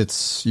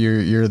it's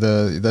you're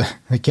the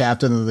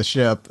captain of the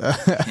ship,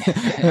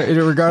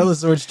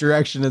 regardless of which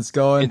direction it's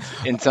going.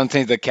 And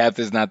sometimes the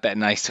captain's not that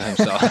nice to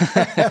himself.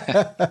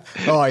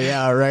 Oh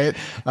yeah, right.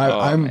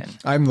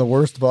 I'm the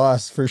worst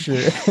boss for sure.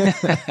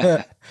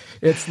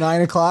 It's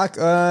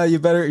 9:00. You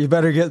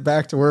better get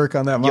back to work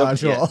on that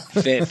module.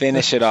 Yeah.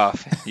 Finish it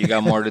off. You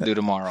got more to do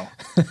tomorrow.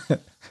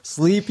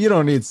 Sleep? You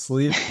don't need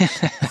sleep.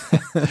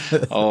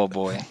 Oh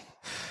boy.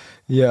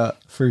 Yeah,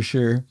 for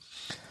sure.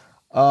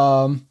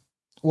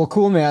 Well,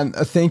 cool, man.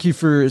 Thank you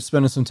for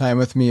spending some time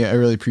with me. I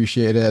really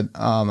appreciate it.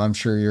 I'm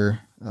sure you're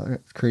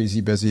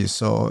crazy busy,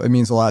 so it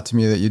means a lot to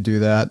me that you do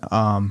that.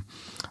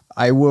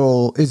 I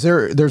will.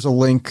 There's a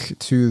link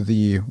to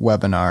the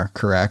webinar,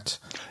 correct?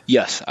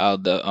 Yes.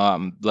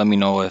 Let me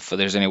know if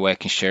there's any way I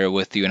can share it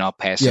with you, and I'll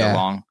pass it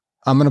along.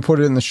 I'm going to put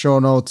it in the show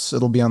notes.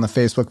 It'll be on the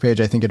Facebook page.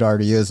 I think it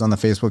already is on the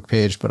Facebook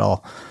page, but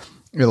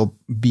it'll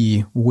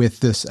be with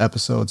this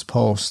episode's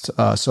post.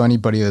 So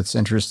anybody that's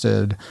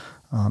interested,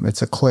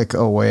 it's a click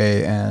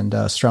away, and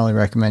strongly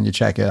recommend you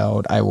check it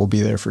out. I will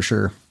be there for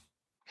sure.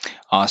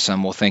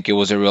 Awesome. Well, thank you. It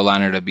was a real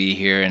honor to be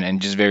here,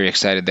 and just very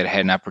excited that I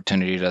had an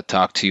opportunity to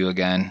talk to you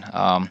again.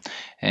 I'm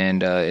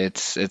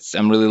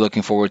really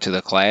looking forward to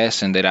the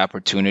class and that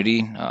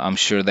opportunity. I'm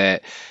sure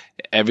that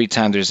every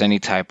time there's any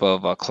type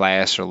of a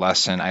class or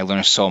lesson, I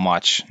learn so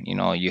much.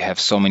 You have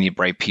so many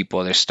bright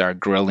people that start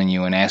grilling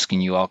you and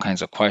asking you all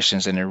kinds of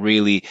questions, and it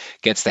really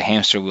gets the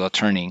hamster wheel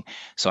turning.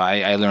 So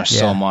I learned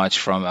so much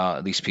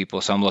from these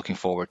people. So I'm looking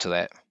forward to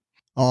that.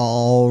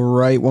 All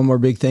right. One more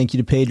big thank you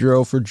to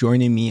Pedro for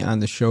joining me on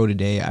the show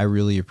today. I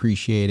really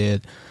appreciate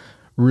it.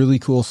 Really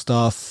cool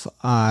stuff.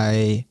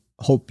 I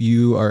hope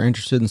you are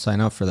interested in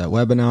sign up for that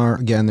webinar.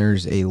 Again,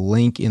 there's a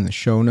link in the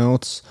show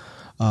notes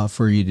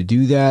for you to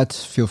do that.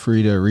 Feel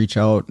free to reach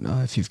out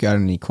if you've got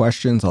any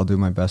questions. I'll do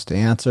my best to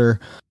answer.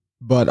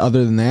 But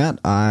other than that,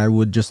 I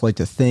would just like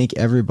to thank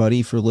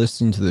everybody for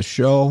listening to the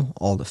show,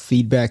 all the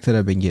feedback that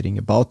I've been getting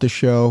about the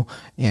show.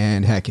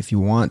 And heck, if you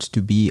want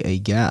to be a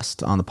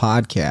guest on the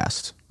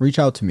podcast, reach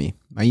out to me.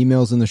 My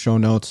email's in the show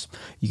notes.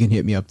 You can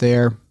hit me up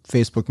there,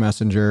 Facebook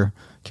Messenger,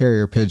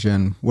 Carrier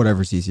Pigeon,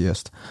 whatever's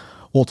easiest.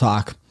 We'll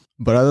talk.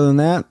 But other than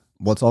that,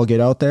 let's all get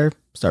out there,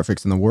 start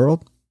fixing the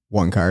world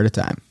one car at a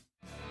time.